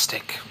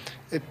fantastic.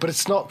 But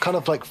it's not kind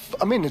of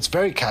it's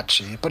very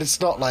catchy, but it's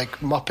not like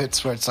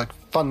Muppets where it's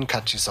fun,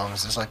 catchy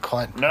songs. It's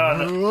quite...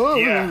 No.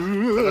 Yeah.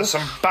 But there's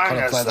some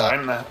bangers kind of though,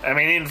 isn't there? I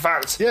mean, in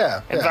fact...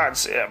 Yeah.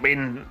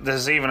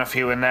 There's even a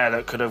few in there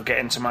that could have get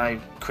into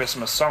my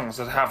Christmas songs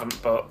that haven't,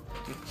 but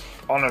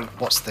on a...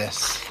 What's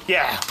this?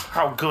 Yeah.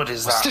 How good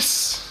is that? What's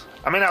this?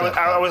 I mean,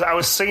 I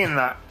was singing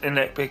that in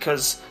it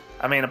because...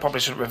 I mean, I probably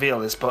shouldn't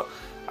reveal this, but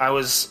I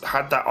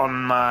had that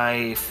on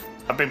my...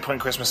 I've been putting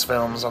Christmas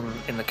films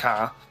in the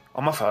car...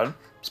 on my phone,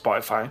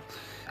 Spotify,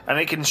 and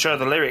it can show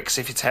the lyrics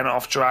if you turn it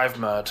off drive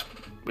mode,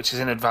 which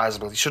is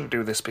inadvisable. You shouldn't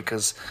do this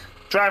because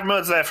drive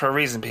mode's there for a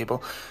reason,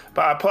 people.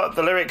 But I put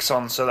the lyrics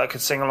on so that I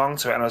could sing along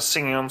to it, and I was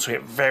singing onto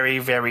it very,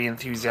 very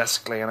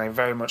enthusiastically, and I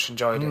very much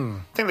enjoyed it.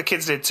 I think the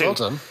kids did too. Well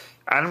done.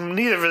 And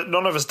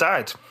none of us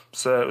died,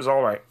 so it was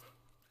all right.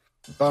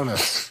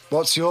 Bonus.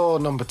 What's your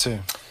number 2?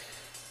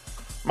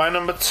 My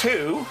number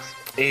 2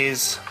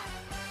 is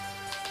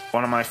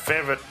one of my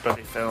favourite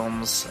bloody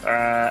films.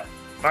 My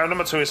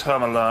number 2 is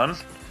Home Alone.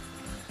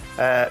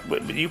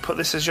 You put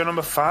this as your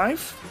number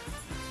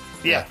 5?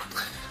 Yeah.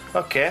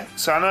 Okay,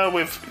 so I know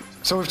we've...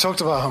 So we've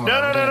talked about Home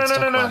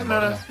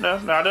Alone.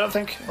 No, I don't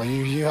think... Well,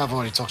 you have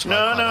already talked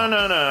about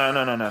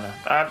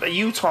it. No.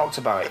 You talked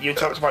about it. You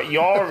talked about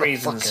your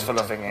reasons for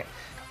loving it.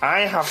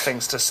 I have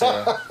things to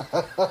say.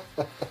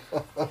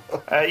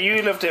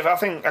 You loved it. I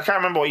can't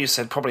remember what you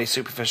said. Probably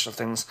superficial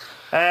things.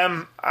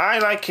 I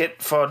like it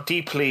for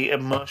deeply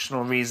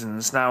emotional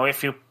reasons. Now,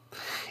 if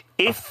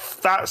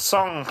that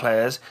song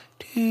plays,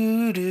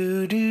 do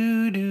do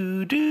do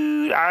do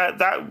do,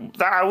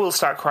 I will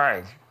start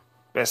crying.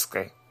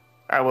 Basically,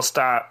 I will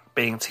start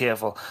being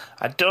tearful.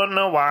 I don't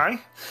know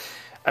why.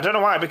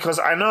 Because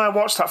I know I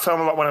watched that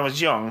film a lot when I was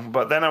young,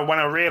 but then when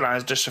I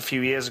realised just a few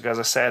years ago, as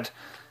I said,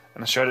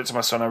 and I showed it to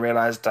my son, I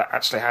realised that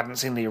actually I hadn't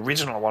seen the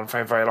original one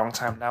for a very long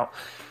time now.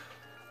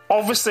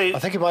 Obviously... I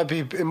think it might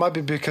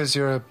be because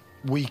you're a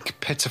weak,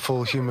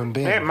 pitiful human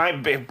being. It may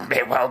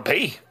well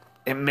be.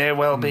 It may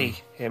well be.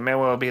 It may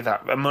well be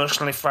that.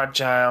 Emotionally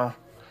fragile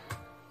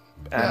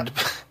and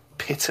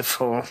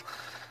pitiful,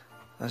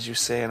 as you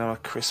say in our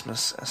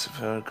Christmas, as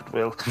for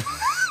goodwill.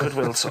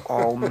 Goodwill to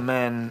all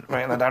men.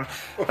 Writing that down.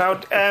 Now,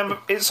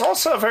 it's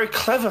also a very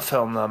clever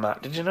film, though,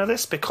 Matt. Did you know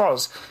this?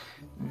 Because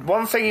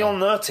one thing you'll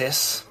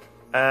notice...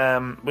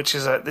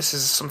 this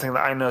is something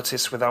that I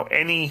noticed without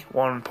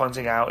anyone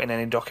pointing out in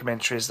any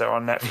documentaries that are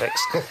on Netflix,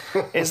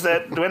 is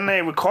that when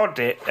they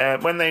recorded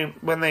it, when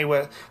they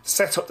were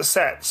set up the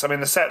sets, I mean,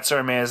 the sets are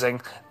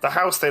amazing. The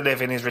house they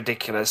live in is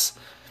ridiculous.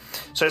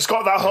 So it's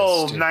got that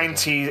whole early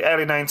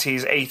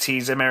 90s,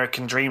 80s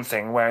American dream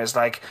thing, where it's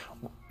like,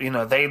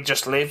 they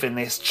just live in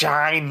this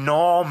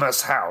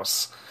ginormous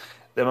house,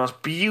 the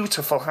most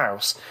beautiful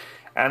house.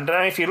 And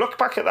if you look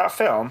back at that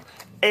film,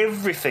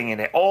 everything in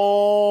it,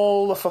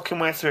 all the fucking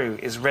way through,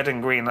 is red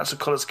and green. That's a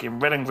colour scheme.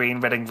 Red and green,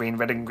 red and green,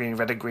 red and green,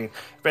 red and green.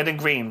 Red and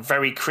green,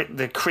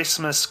 the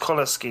Christmas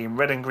colour scheme,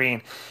 red and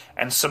green.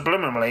 And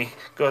subliminally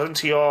goes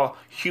into your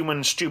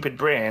human stupid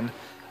brain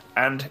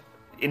and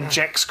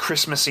injects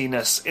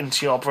Christmasiness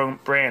into your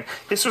brain.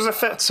 This was a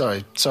film...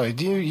 Sorry.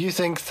 Do you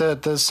think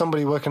that there's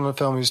somebody working on a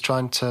film who's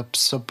trying to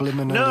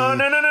subliminally... No.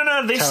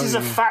 This is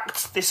a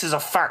fact. This is a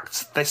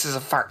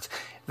fact.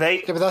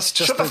 But that's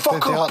just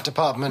the art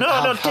department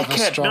have a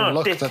strong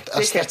look, that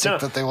aesthetic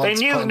that they want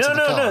to put into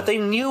the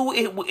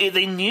film.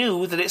 They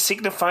knew that it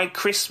signified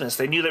Christmas.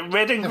 They knew that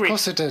red and green... Of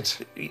course they did.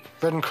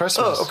 Red and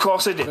Christmas. Oh, of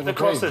course they did. Of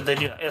course they did. They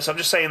knew. Yes, I'm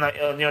just saying that,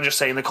 you're just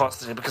saying the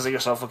course they did because they're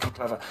so fucking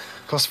clever.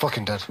 Of course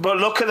fucking did. But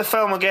look at the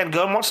film again.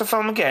 Go and watch the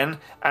film again,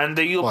 and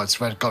you'll... Well, it's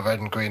got red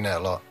and green in it a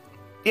lot.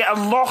 Yeah, a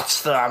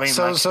lot, though. I mean,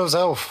 so's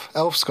Elf.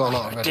 Elf's got a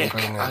lot of red and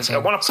green in it. I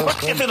want to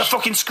punch you through the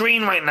fucking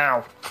screen right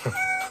now.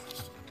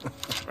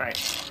 Right.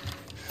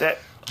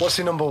 What's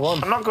your number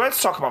 1? I'm not going to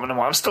talk about my number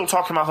 1. I'm still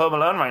talking about Home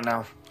Alone right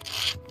now.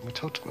 We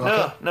talked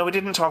about... Okay. No, we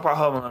didn't talk about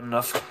Home Alone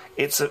enough.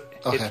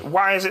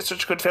 Why is it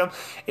such a good film?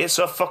 It's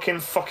so fucking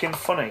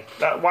funny.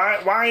 Why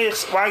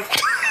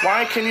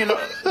can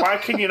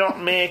you not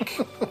make...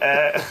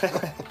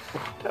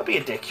 Don't be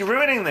a dick. You're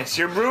ruining this.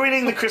 You're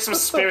ruining the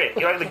Christmas spirit.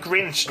 You're like the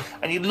Grinch,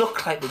 and you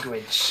look like the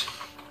Grinch.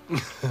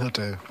 I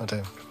do.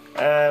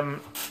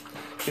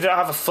 You don't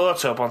have a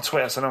photo up on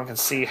Twitter, so no one can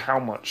see how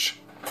much.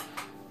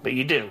 But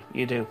you do.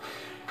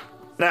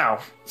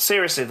 Now,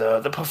 seriously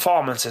though, the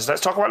performances. Let's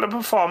talk about the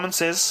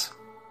performances.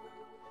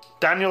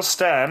 Daniel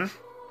Stern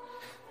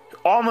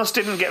almost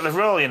didn't get the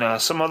role,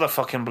 Some other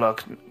fucking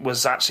bloke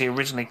was actually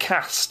originally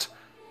cast.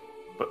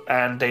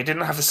 And they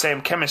didn't have the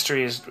same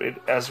chemistry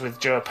as with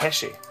Joe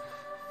Pesci.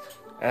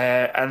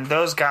 And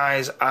those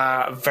guys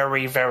are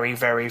very, very,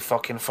 very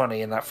fucking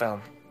funny in that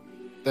film.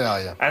 They are,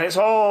 yeah. And it's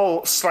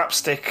all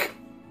slapstick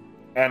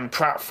and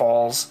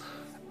pratfalls.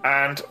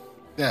 And...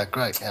 Yeah,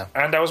 great, yeah.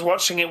 And I was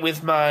watching it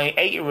with my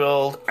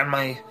 8-year-old and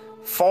my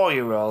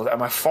 4-year-old, and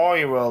my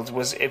 4-year-old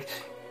was...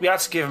 we had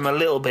to give him a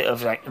little bit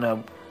of,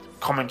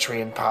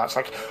 commentary in parts,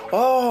 like,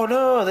 oh,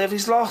 no,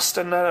 he's lost,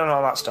 and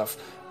all that stuff.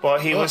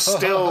 But he was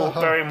still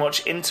very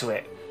much into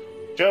it.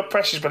 Joe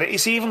Pesci's, but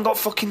he's even got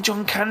fucking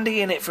John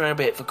Candy in it for a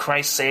bit, for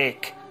Christ's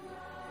sake.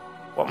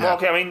 What more?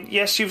 I mean,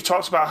 yes, you've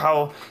talked about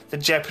how the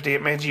Jeopardy,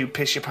 it made you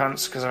piss your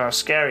pants because of how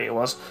scary it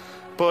was,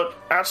 but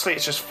actually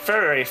it's just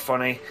very, very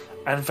funny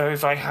and very,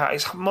 very hard.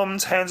 His mum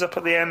turns up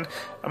at the end.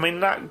 I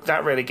mean,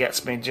 that really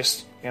gets me,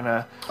 just,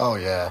 Oh,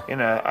 yeah.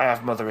 I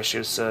have mother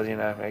issues, so, you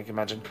can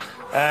imagine.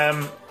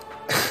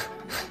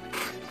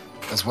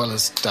 As well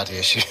as daddy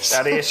issues.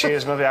 Daddy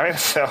issues, mother... I mean,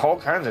 all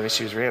kinds of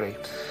issues, really.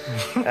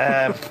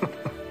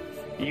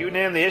 You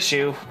name the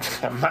issue,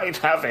 I might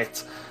have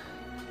it.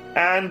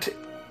 And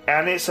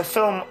it's a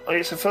film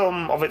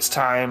of its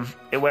time.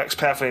 It works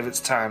perfectly of its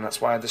time.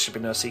 That's why there should be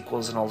no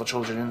sequels, and all the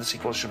children in the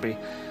sequels should be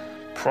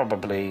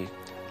probably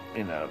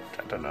I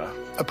don't know.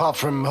 Apart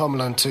from Home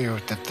Alone 2,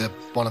 the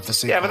one of the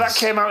sequels. Yeah, but that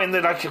came out in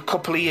a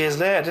couple of years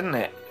later, didn't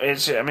it?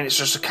 It's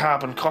just a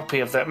carbon copy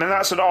of that. I mean,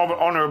 that's an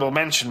honourable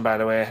mention, by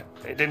the way.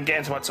 It didn't get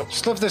into my top.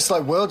 Just love this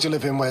world you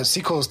live in where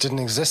sequels didn't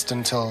exist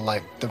until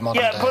the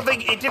modern day. Yeah, but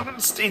it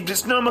didn't.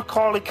 It's no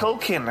Macaulay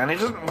Culkin, and it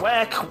doesn't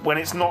work when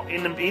it's not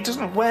in. It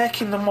doesn't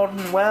work in the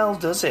modern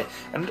world, does it?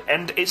 And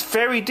it's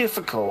very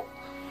difficult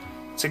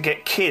to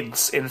get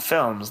kids in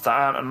films that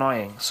aren't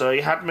annoying. So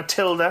you had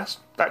Matilda.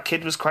 That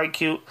kid was quite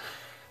cute.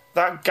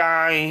 That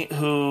guy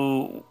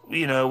who,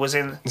 was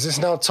in... Is this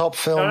now top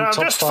film, no, I'm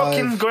top just 5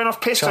 fucking going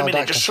off piss for a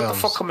minute. Just shut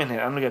films. the fuck a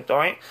minute. I'm good, all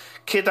right?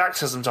 Kid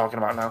actors I'm talking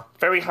about now.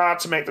 Very hard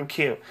to make them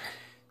cute.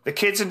 The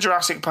kids in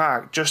Jurassic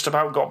Park just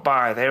about got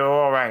by. They were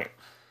all right.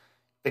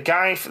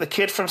 The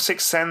kid from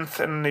Sixth Sense,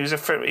 and he was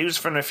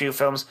from a few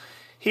films,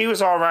 he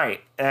was all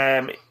right.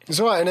 He's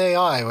all right in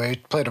AI, where he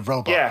played a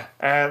robot. Yeah,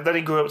 then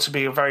he grew up to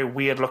be a very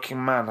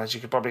weird-looking man, as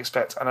you could probably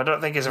expect. And I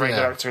don't think he's a very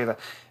good actor either.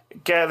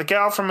 The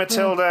girl from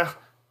Matilda,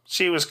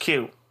 she was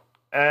cute.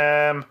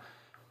 But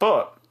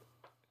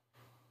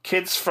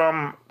kids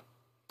from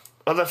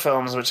other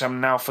films, which I'm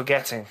now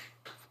forgetting.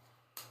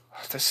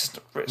 This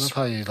is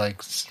how you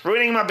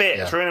ruining my bit.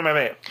 Yeah. It's ruining my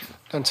bit.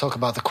 Don't talk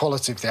about the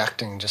quality of the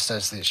acting. Just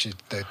says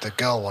that the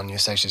girl one. You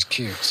say she's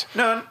cute.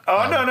 No.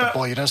 No. The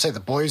boy. You don't say the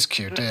boy's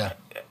cute, do you?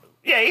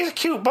 Yeah, he's a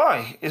cute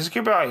boy. He's a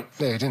cute boy.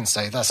 No, you didn't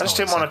say that. I just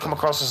didn't want to come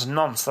across as a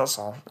nonce. That's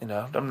all.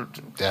 Yeah.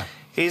 But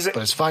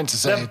it's fine to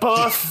say. They're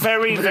both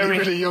very, very,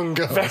 really young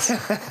girls.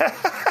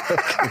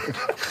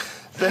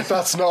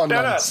 That's not a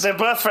nonce. No, they're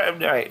both very...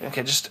 Right,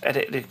 okay, just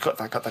edit. Cut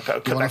that.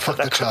 You want to fuck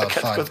the child,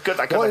 fine.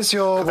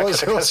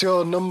 What's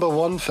your number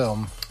one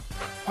film?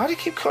 Why do you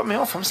keep cutting me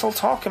off? I'm still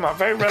talking about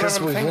very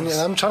relevant things.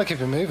 I'm trying to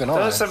keep it moving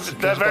on.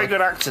 They're very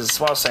good actors, is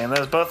what I was saying.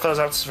 Both those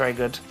actors are very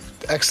good.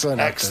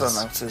 Excellent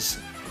actors.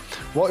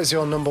 What is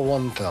your number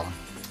one film?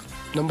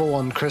 Number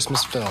one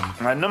Christmas film?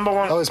 My number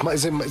one... Oh,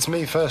 it's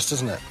me first,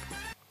 isn't it?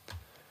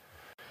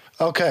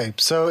 Okay,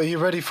 so are you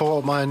ready for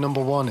what my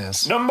number one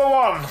is? Number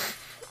one!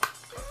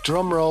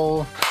 Drum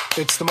roll.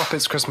 It's The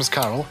Muppets Christmas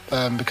Carol,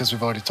 because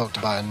we've already talked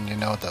about it, and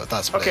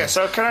that's what it is. Okay,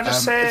 so can I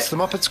just say... It's The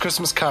Muppets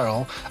Christmas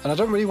Carol, and I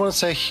don't really want to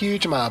say a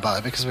huge amount about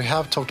it, because we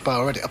have talked about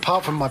it already,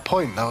 apart from my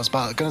point that I was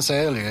going to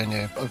say earlier, and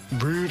you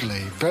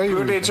very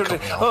rudely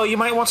cut me off. Oh, you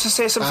might want to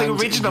say something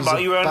original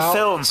about your own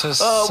film.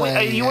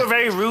 You were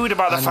very rude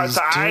about the fact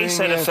that I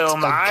said a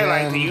film that I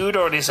liked that you'd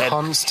already said.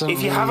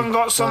 If you haven't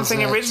got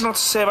something original to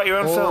say about your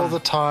own film... All the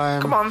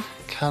time. Come on.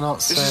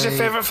 Cannot say This is your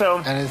favourite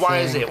film. anything. Why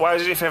is it? Why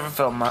is it your favourite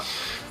film, Matt?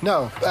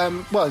 No,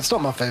 well, it's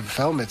not my favourite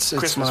film.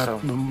 It's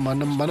my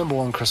number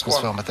one Christmas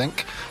film, I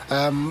think.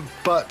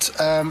 But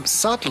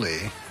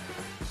sadly,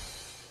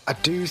 I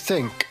do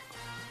think,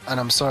 and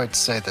I'm sorry to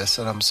say this,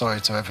 and I'm sorry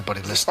to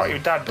everybody listening. Your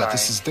dad but I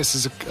think this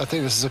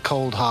is a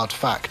cold hard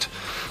fact.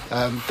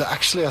 That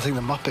actually, I think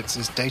The Muppets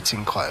is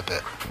dating quite a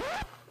bit.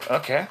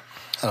 Okay.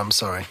 And I'm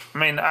sorry. I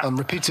mean, on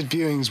repeated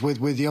viewings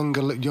with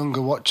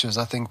younger watchers,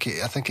 I think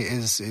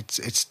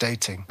it's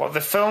dating. What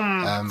the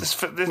film?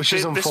 Which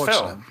is unfortunate.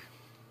 Film?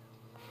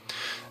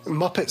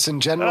 Muppets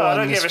in general. I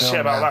don't give a shit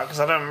about that because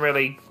I don't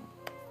really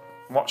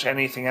watch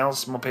anything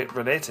else Muppet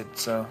related.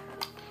 So.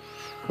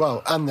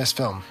 Well, and this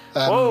film.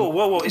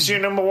 Whoa! It's your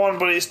number one,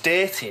 but it's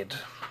dated.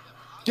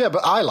 Yeah,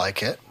 but I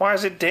like it. Why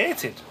is it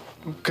dated?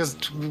 Because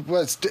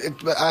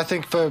I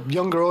think for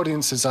younger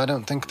audiences, I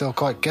don't think they'll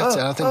quite get it.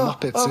 I think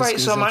Muppets. Right.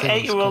 So my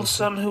 8-year-old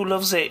son who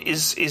loves it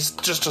is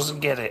just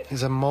doesn't get it.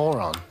 He's a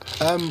moron.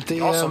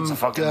 Your son's a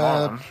fucking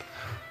moron.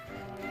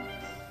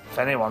 If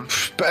anyone.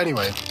 But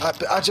anyway,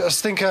 I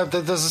just think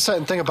there's a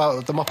certain thing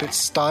about the Muppets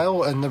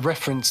style and the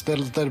reference.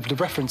 The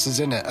references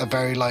in it are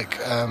very they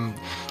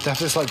have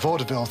this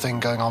vaudeville thing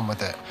going on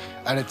with it.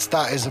 And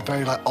that is a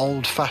very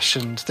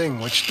old-fashioned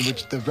thing, which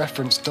the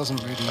reference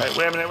doesn't really.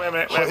 Wait a minute. Wait.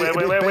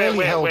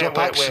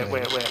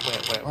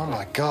 Oh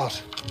my god!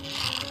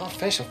 I'll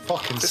finish a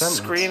fucking sentence. This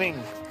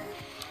screening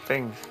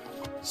thing,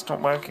 it's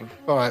not working.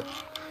 All right,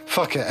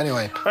 fuck it.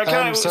 Anyway,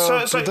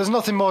 so there's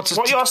nothing more to.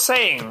 What you're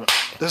saying?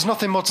 There's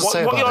nothing more to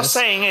say about this. What you're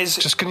saying is...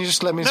 Can you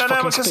just let me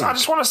fucking speak? Because I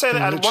just want to say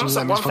that... One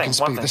thing.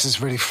 This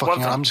is really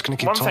fucking... I'm just going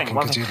to keep talking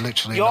because you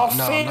literally... Your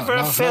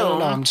favourite film...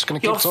 No, I'm just going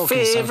to keep talking.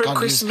 Your favourite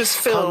Christmas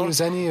film... Can't use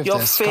any of your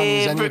this.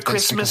 favourite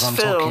Christmas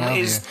film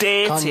is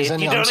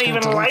dated. You don't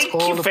even like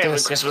your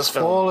favourite Christmas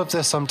film. All of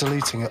this, I'm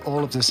deleting it.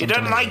 All of this, you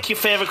don't like your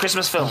favourite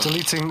Christmas film. I'm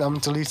deleting the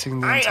entire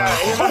thing.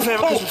 Here's my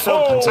favourite Christmas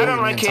film. I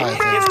don't like it.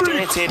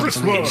 It's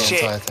dated.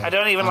 Shit. I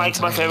don't even like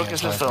my favourite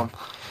Christmas film.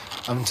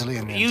 I'm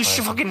deleting the You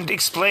should fucking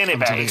explain it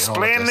better.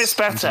 Explain this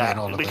better.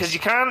 Because you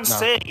can't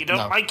say you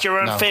don't like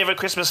your own favourite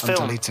Christmas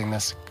film. I'm deleting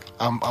this.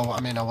 I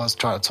was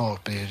trying to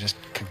talk, but you just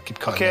keep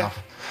cutting me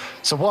off.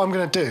 So what I'm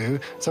going to do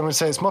is I'm going to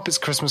say it's Muppets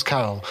Christmas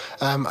Carol,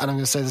 and I'm going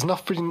to say there's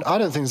nothing. I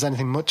don't think there's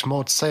anything much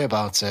more to say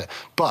about it,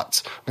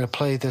 but I'm going to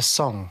play this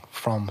song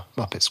from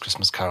Muppets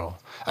Christmas Carol,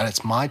 and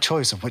it's my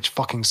choice of which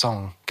fucking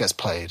song gets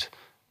played,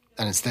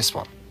 and it's this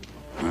one.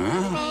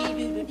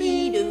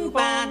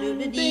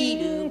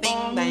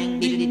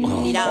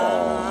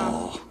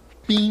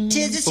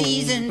 'Tis the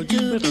season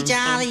to be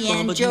jolly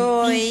and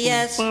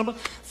joyous.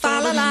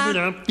 Fa la la,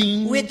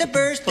 with a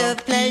burst of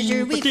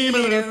pleasure we feel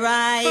it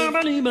arrive. Fa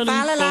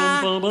la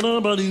la,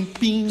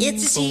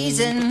 it's a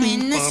season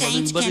when the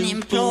saints can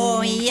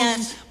employ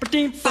us.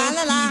 Fa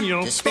la la,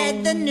 to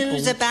spread the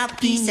news about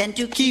peace and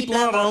to keep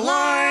love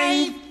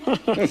alive.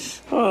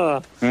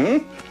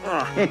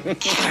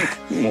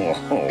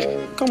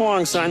 Come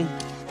along, son.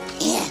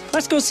 Yeah.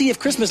 Let's go see if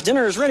Christmas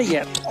dinner is ready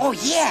yet. Oh,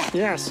 yeah.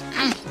 Yes.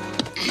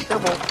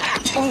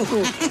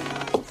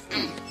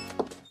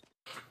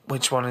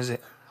 Which one is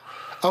it?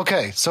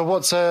 Okay, so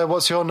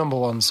what's your number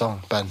one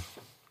song, Ben?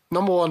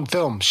 Number one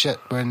film. Shit,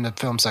 we're in the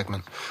film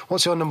segment.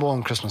 What's your number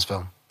one Christmas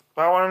film?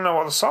 I want to know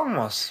what the song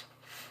was.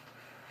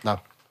 No.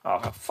 Oh,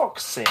 for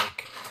fuck's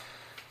sake.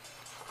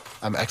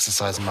 I'm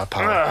exercising my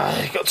power.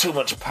 You got too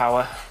much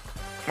power.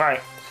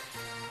 Right.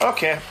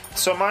 Okay,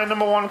 so my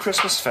number one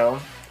Christmas film,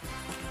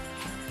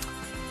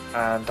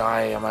 and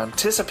I am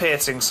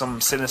anticipating some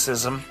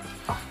cynicism.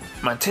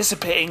 I'm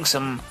anticipating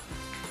some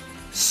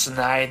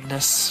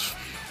snideness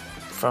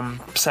from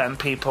certain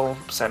people,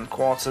 certain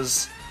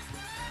quarters.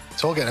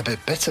 It's all getting a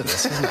bit bitter,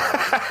 this, isn't it?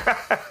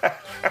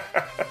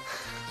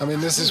 I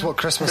mean, this is what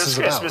Christmas is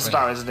about. Christmas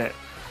about, isn't it?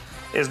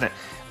 Isn't it?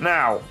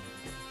 Now,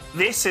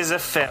 this is a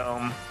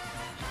film.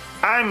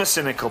 I'm a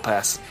cynical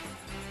person.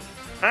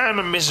 I'm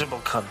a miserable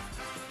cunt.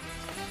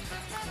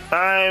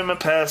 I'm a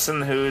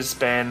person who's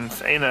been,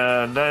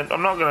 I'm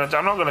not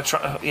gonna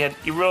try. Yeah,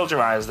 you rolled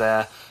your eyes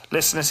there,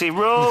 listeners. He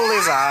rolled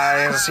his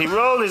eyes. He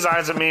rolled his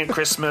eyes at me at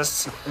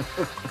Christmas.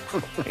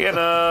 You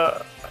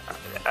know,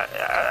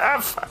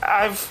 I'm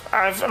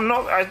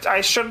not.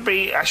 I should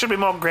be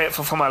more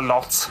grateful for my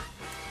lot.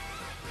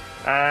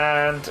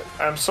 And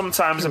I'm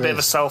sometimes a bit of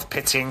a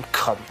self-pitying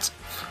cunt.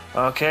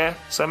 Okay,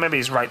 so maybe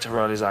he's right to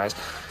roll his eyes.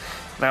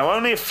 Now,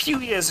 only a few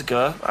years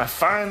ago, I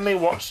finally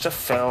watched a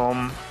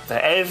film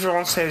that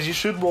everyone says you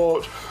should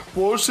watch.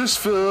 Watch this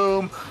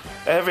film.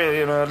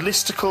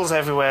 Listicles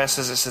everywhere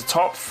says it's the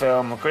top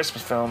film of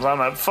Christmas films. I'm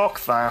like, fuck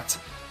that.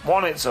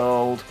 1, it's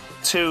old.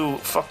 2,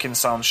 fucking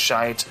sounds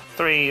shite.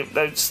 3,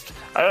 I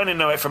only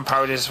know it from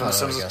parodies from The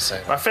Simpsons.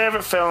 My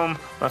favourite film,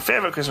 my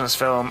favourite Christmas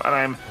film,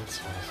 and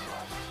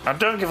I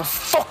don't give a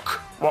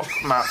fuck what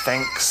Matt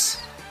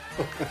thinks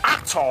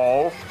at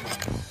all.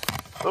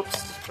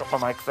 Oops, dropped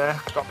my mic there.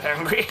 Got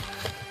angry.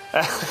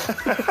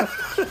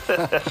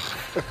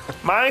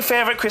 My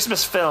favourite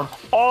Christmas film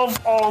of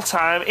all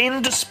time,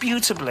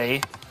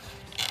 indisputably,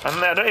 and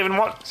I don't even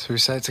want. Should we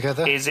say it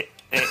together? Is it?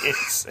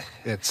 It's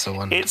It's a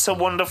Wonderful. It's a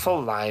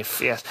Wonderful Life.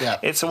 Yes, yeah,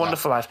 It's a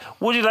Wonderful Life.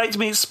 Would you like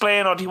me to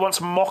explain, or do you want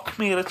to mock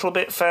me a little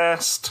bit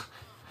first?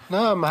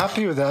 No, I'm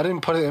happy with it. I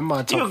didn't put it in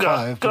my top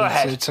 5. Go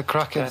ahead. It's a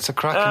cracking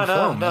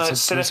film. No, it's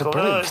cynical. It's a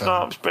brilliant it's film.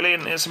 not. It's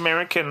brilliant. It's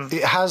American.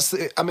 It has.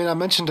 I mean, I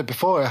mentioned it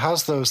before. It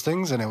has those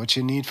things in it which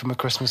you need from a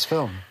Christmas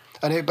film,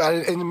 but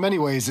in many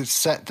ways, it's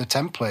set the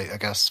template, I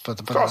guess, for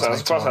the. Of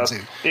course,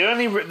 the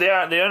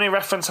only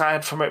reference I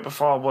had from it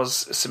before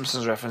was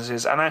Simpsons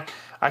references, and I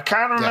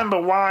can't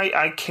remember why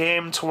I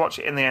came to watch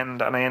it in the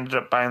end, and I ended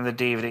up buying the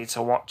DVD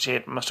to watch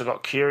it. Must have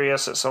got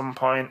curious at some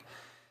point.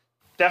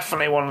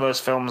 Definitely one of those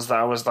films that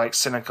I was like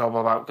cynical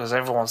about because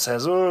everyone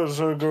says, "Oh, it's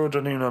so good,"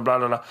 and blah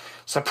blah blah.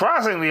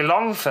 Surprisingly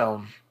long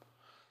film.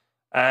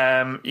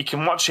 You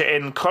can watch it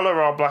in colour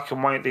or black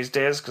and white these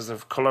days because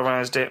they've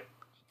colorized it.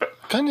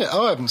 Can you?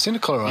 Oh, I haven't seen a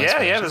colorized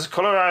version. Yeah, there's a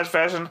colorized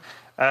version.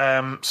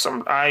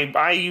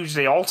 I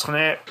usually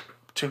alternate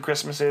between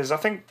Christmases. I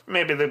think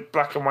maybe the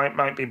black and white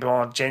might be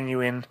more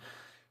genuine.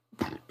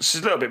 This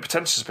is a little bit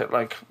pretentious, a bit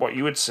like what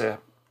you would say,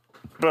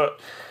 but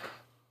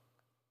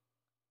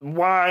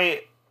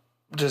why?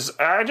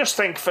 I just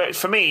think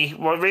for me,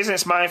 the reason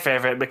it's my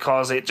favourite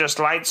because it just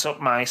lights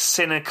up my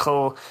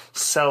cynical,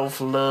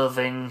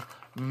 self-loathing,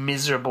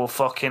 miserable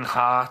fucking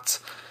heart.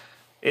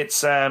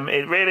 It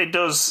really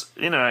does.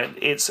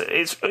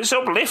 It's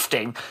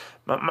uplifting.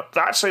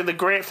 Actually, the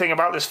great thing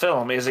about this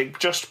film is it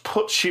just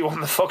puts you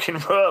on the fucking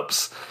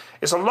ropes.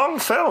 It's a long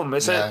film.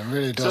 It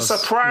really does. It's a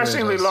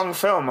surprisingly long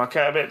film.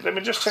 Okay, let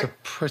me just check. It's a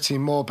pretty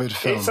morbid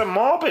film. It's a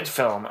morbid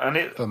film, and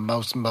for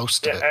most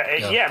of it.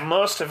 Yeah,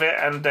 most of it.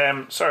 And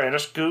sorry, I'm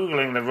just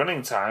googling the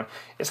running time.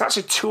 It's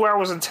actually 2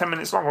 hours and 10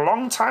 minutes long. A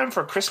long time for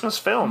a Christmas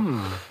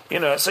film.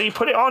 So you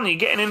put it on, you're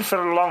getting in for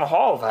the long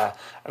haul there.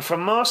 And for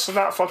most of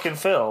that fucking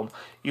film,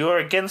 you're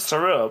against the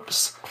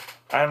ropes,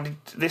 and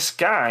this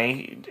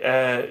guy,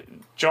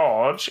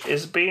 George,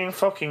 is being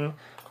fucking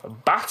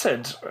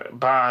battered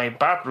by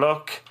bad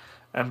luck.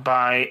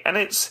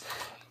 It's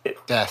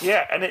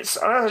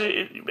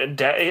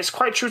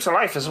quite true to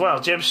life as well.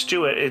 James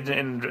Stewart,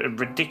 in a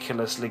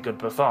ridiculously good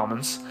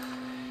performance,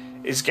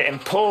 is getting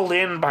pulled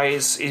in by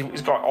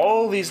he's got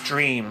all these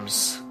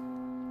dreams,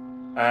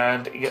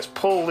 and he gets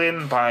pulled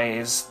in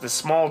by the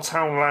small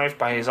town life,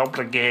 by his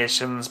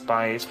obligations,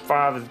 by his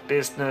father's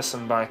business,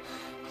 and by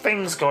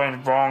things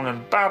going wrong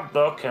and bad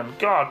luck, and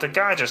God, the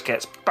guy just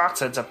gets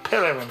battered to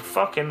pillar and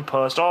fucking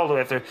post all the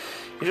way through.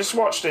 He's just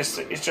watched this.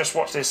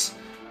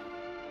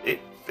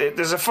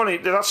 There's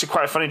actually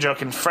quite a funny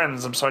joke in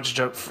Friends. I'm sorry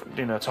to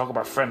talk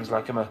about Friends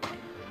like I'm a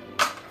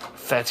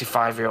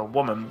 35-year-old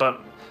woman, but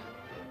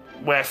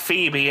where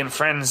Phoebe in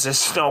Friends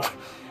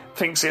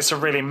thinks it's a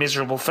really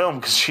miserable film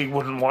because she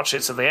wouldn't watch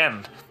it to the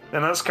end.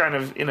 And that's kind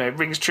of, it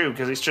rings true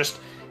because it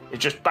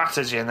just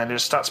batters you and then it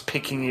just starts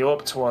picking you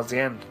up towards the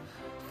end.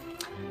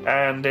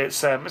 And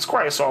it's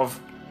quite a sort of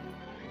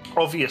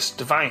obvious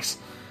device.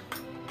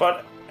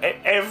 But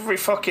every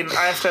fucking...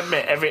 I have to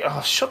admit,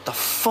 Oh, shut the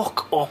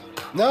fuck up.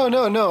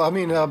 No. I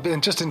mean,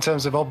 just in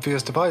terms of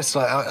obvious device,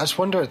 like I just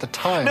wonder at the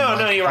time. No,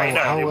 like, you're right.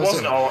 No, it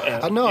wasn't all.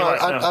 I know.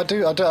 I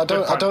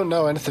don't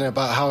know anything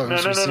about how it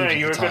was received. No.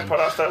 You're a good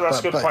point. That's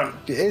a good point.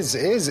 It is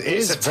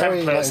very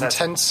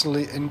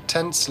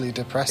intensely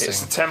depressing.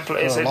 It's a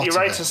template. You're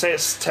right to say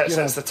it's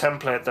the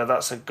template.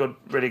 That's a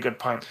really good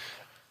point.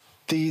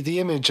 The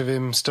image of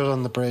him stood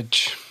on the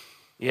bridge.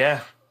 Yeah.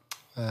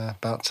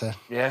 About to.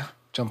 Yeah.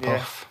 Jump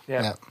off.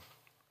 Yeah.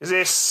 Is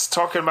this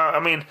talking about? I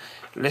mean,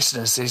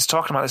 listeners, he's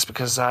talking about this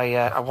because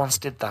I once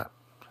did that.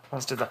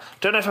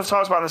 Don't know if I've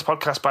talked about it on this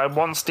podcast, but I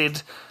once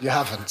did. You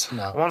haven't,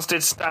 no. I once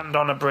did stand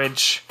on a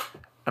bridge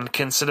and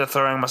consider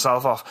throwing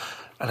myself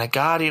off, and a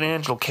guardian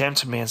angel came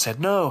to me and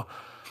said, "No,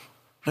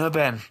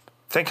 Ben,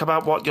 think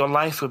about what your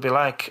life would be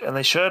like." And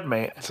they showed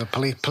me. It's a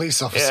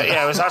police officer.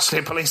 Yeah, it was actually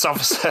a police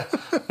officer.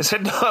 They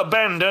said, "No,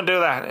 Ben, don't do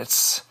that.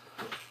 It's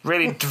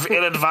really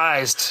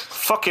ill-advised.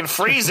 Fucking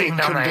freezing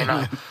down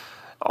there."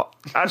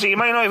 Actually, you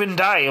might not even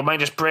die. You might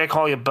just break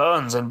all your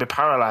bones and be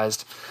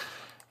paralysed.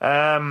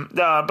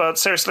 No, but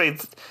seriously,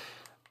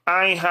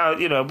 I have,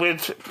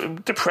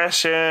 with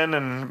depression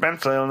and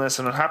mental illness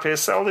and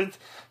unhappiness, all the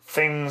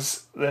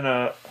things,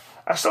 I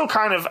still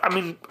kind of,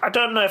 I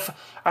don't know if,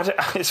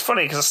 it's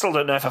funny because I still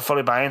don't know if I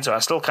fully buy into it. I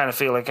still kind of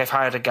feel like if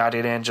I had a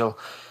guardian angel,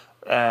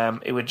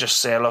 it would just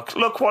say,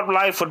 look what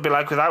life would be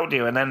like without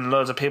you, and then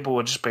loads of people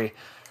would just be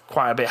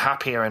quite a bit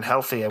happier and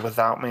healthier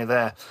without me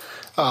there.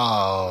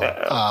 Don't,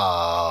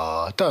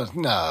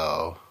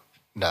 no.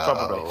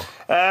 Probably.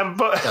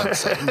 But don't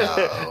say no.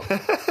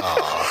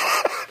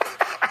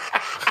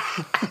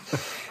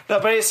 No,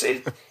 but it's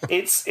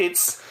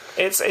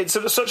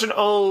such an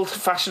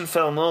old-fashioned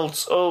film,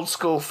 old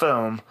school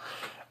film.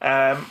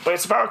 But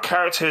it's about a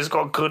character who's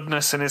got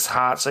goodness in his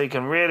heart, so you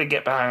can really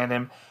get behind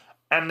him.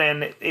 And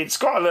then it's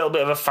got a little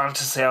bit of a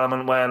fantasy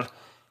element where,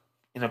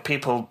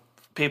 people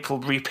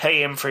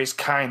repay him for his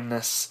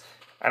kindness,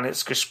 and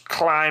it's just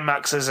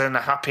climaxes and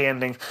a happy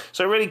ending.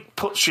 So it really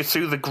puts you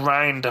through the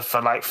grinder for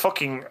like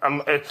fucking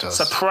a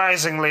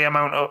surprisingly a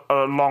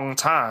long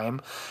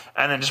time,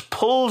 and then just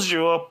pulls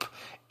you up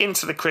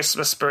into the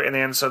Christmas spirit in the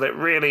end. So that it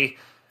really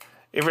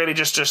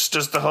just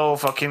does the whole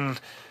fucking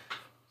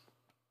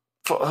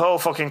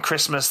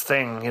Christmas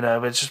thing.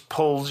 It just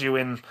pulls you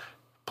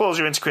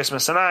into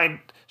Christmas, and I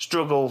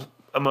struggle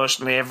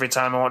emotionally every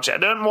time I watch it. I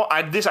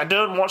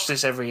don't watch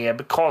this every year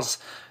because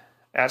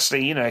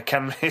actually, I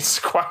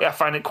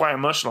find it quite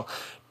emotional.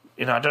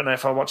 I don't know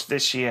if I'll watch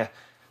this year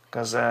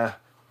because not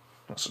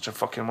such a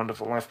fucking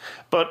wonderful life.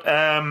 But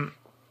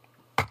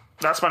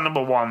that's my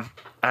number one,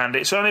 and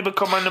it's only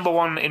become my number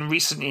one in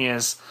recent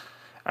years.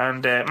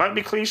 And it might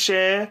be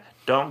cliche.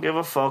 Don't give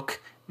a fuck.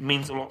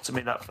 Means a lot to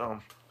me, that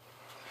film.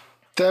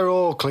 They're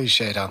all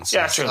cliched answers.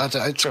 Yeah, true.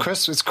 It's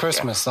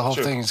Christmas. The whole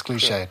thing is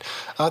cliched. True.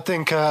 I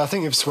think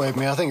you've swayed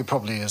me. I think it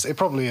probably is. It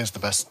probably is the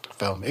best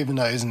film, even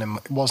though it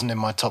wasn't in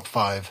my top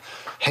 5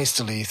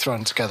 hastily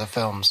thrown together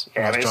films.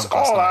 Yeah, it's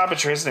all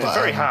arbitrary, isn't it? But,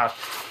 very hard.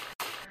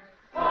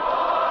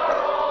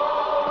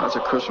 That's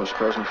a Christmas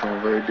present from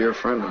a very dear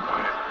friend of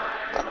mine.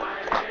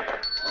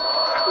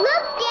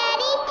 Look,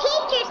 Daddy,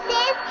 teacher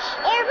says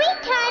every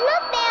time a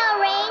bell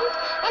rings,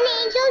 an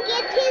angel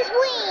gets his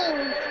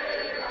wings.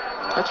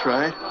 That's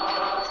right.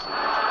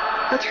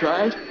 That's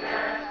right.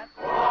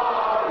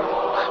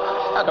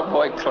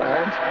 Attaboy,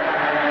 Clarence.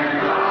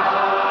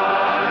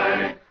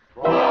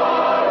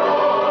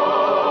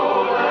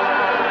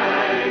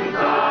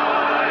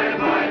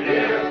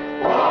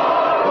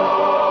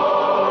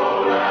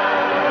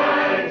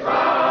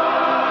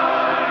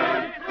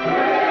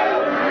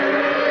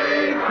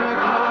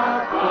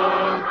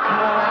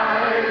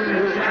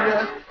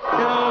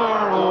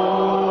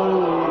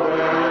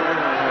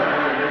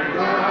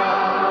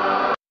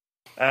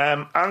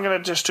 I'm going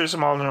to just do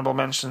some honourable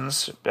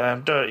mentions.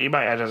 You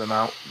might edit them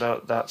out.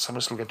 I'm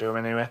still going to do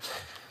them anyway.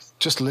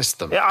 Just list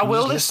them. Yeah, I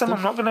will list them.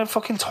 I'm not going to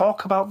fucking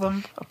talk about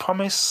them. I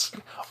promise.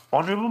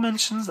 Honourable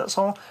mentions, that's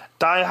all.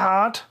 Die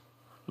Hard.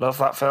 Love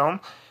that film.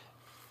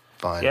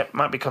 Fine. Yep,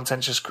 might be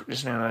contentious.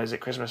 Is it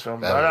Christmas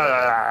film?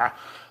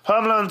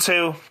 Home Alone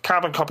 2.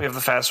 Carbon copy of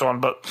the first one,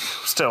 but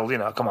still,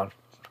 come on.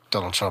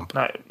 Donald Trump.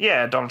 No,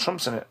 yeah, Donald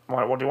Trump's in it.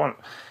 What do you want?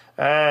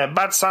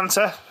 Bad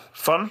Santa.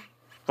 Fun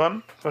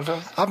film.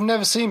 I've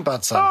never seen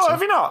Bad Santa. Oh,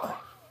 have you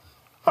not?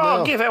 Oh,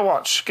 no. Give it a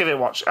watch.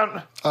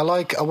 I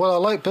like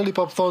Billy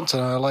Bob Thornton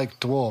and I like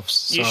dwarfs.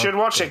 So you should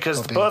watch it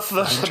because both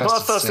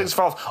those things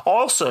involved.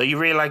 Also, you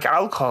really like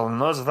alcohol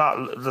and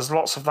there's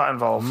lots of that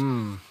involved.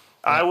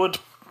 I would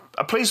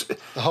please.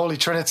 The Holy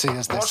Trinity,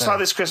 as they say. Watch that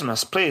this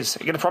Christmas, please.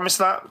 You're going to promise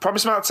that?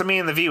 Promise that to me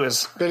and the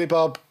viewers. Billy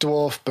Bob,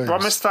 dwarf, booze.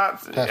 Promise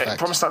that. Perfect.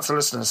 Promise that to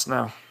listeners.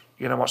 No,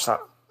 you're going to watch that.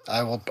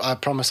 I will. I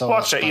promise I'll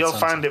watch it. Bad You'll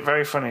Santa. find it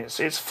very funny.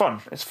 It's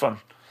fun. It's fun.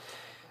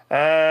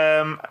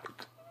 And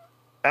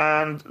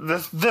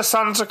the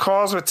Santa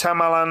Claus with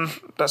Tim Allen.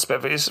 That's a bit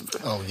of it.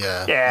 Oh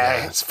yeah.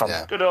 Yeah, it's fun.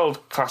 Yeah. Good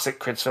old classic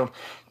kids film.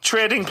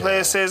 Trading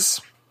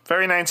Places.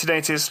 Very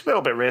 1980s. A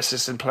little bit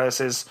racist in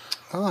places.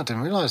 Oh, I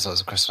didn't realise that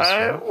was a Christmas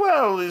film.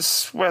 Well, he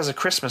wears a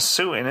Christmas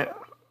suit in it.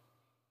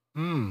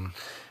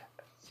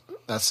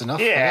 That's enough.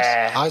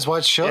 Yeah. Eyes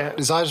wide shut. Yeah.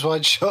 His eyes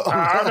wide shut.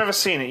 I've never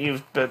seen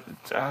it, but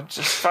I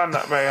just found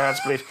that very hard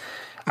to believe.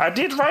 I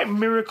did write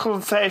Miracle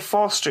on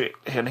 34th Street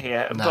in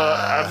here, but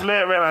I've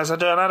later realised I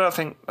don't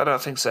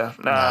think so.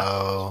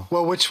 No.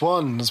 Well, which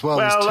one as well?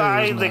 Well,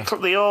 There's two, isn't there?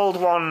 the old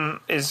one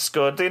is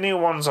good. The new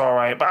one's all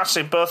right, but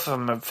actually both of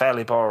them are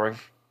fairly boring.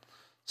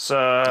 So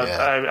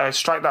I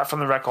strike that from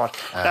the record.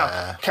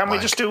 Now, can we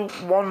just do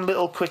one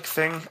little quick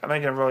thing? And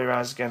I'm going to roll your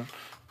eyes again.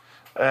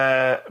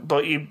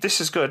 But this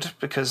is good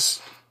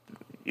because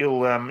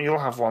you'll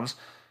have ones.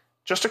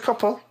 Just a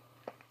couple.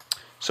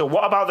 So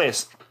what about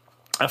this?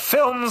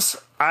 Films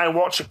I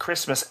watch at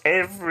Christmas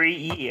every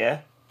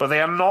year, but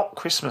they are not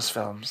Christmas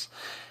films.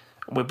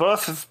 We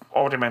both have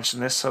already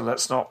mentioned this, so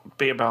let's not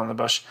beat around the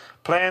bush.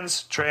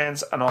 Planes,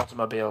 Trains, and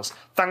Automobiles.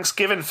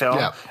 Thanksgiving film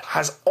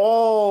has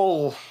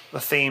all the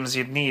themes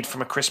you'd need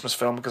from a Christmas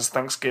film because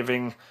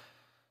Thanksgiving...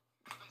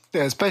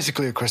 Yeah, it's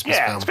basically a Christmas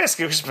film. Yeah, it's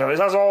basically a Christmas film. It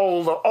has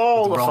all the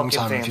wrong fucking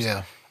time themes. of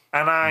year.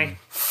 And I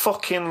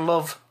fucking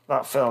love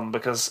that film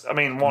because, I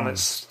mean, one,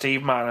 it's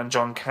Steve Martin and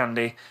John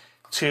Candy.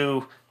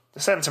 Two, the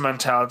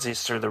sentimentality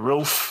is through the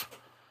roof.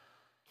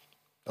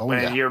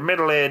 When you're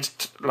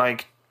middle-aged,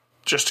 like,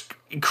 just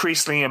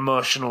increasingly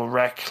emotional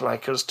wreck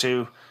like us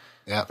two,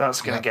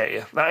 that's going to get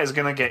you. That is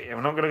going to get you.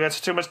 We're not going to go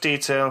into too much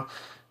detail.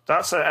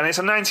 And it's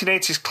a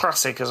 1980s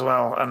classic as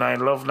well, and I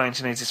love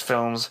 1980s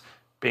films,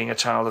 being a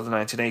child of the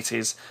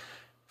 1980s.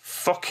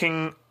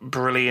 Fucking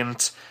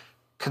brilliant,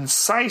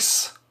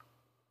 concise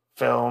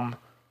film,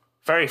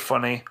 very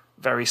funny,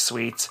 very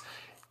sweet.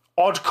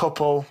 Odd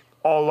couple,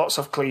 all lots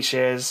of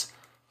cliches,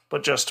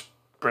 but just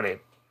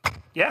brilliant.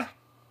 Yeah?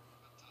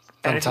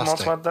 Anything more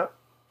to add that?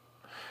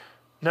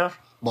 No?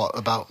 What,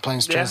 about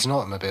Planes, Trains and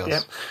Automobiles?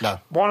 Yep. No.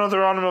 One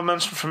other honourable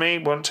mention for me,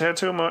 won't hear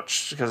too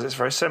much, because it's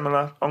very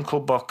similar. Uncle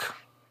Buck.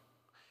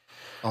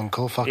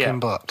 Uncle fucking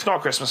Buck. It's not a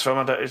Christmas film.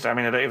 It's not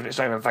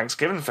even a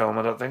Thanksgiving film,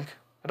 I don't think.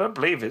 I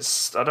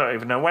don't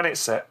even know when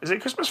it's set. Is it a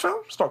Christmas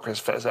film? It's not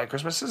Christmas. Set at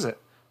Christmas, is it?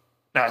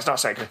 No, it's not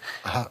set.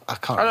 I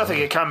can't I don't think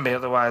it can be,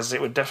 otherwise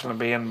it would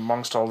definitely be in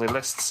amongst all the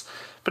lists.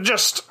 But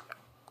just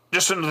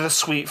another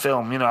sweet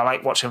film. You know, I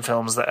like watching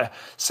films that are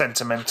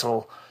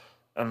sentimental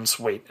and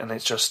sweet, and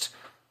it's just,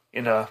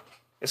 you know,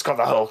 it's got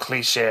the whole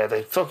cliche.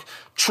 The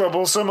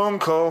troublesome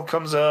uncle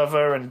comes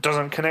over and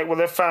doesn't connect with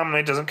their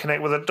family, doesn't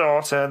connect with the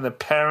daughter, and the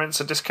parents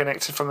are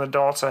disconnected from the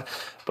daughter.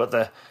 But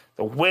the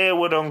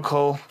wayward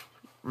uncle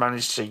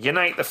managed to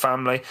unite the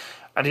family.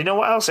 And you know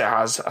what else it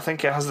has? I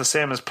think it has the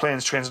same as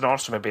Planes, Trains and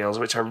Automobiles,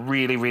 which I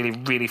really, really,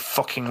 really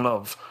fucking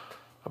love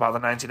about the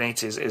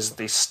 1980s, is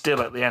the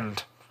still at the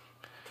end.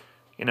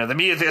 You know,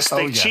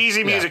 the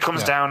cheesy music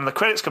comes down, and the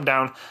credits come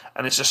down,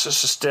 and it's just a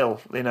still,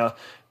 you know,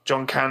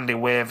 John Candy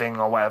waving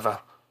or whatever.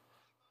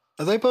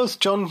 Are they both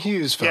John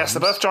Hughes films? Yes,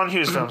 they're both John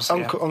Hughes films.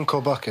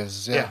 Uncle Buck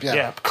is,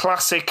 yeah.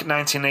 Classic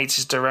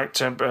 1980s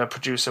director,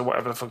 producer,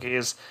 whatever the fuck he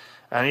is.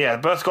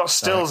 And both got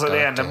stills at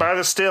the end. And by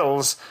the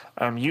stills,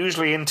 I'm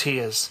usually in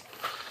tears.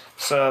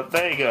 So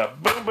there you go.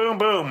 Boom, boom,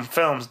 boom.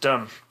 Film's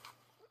done.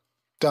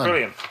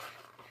 Brilliant.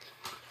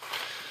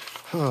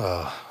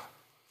 All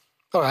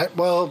right,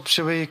 well,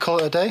 should we call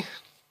it a day?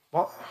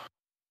 What?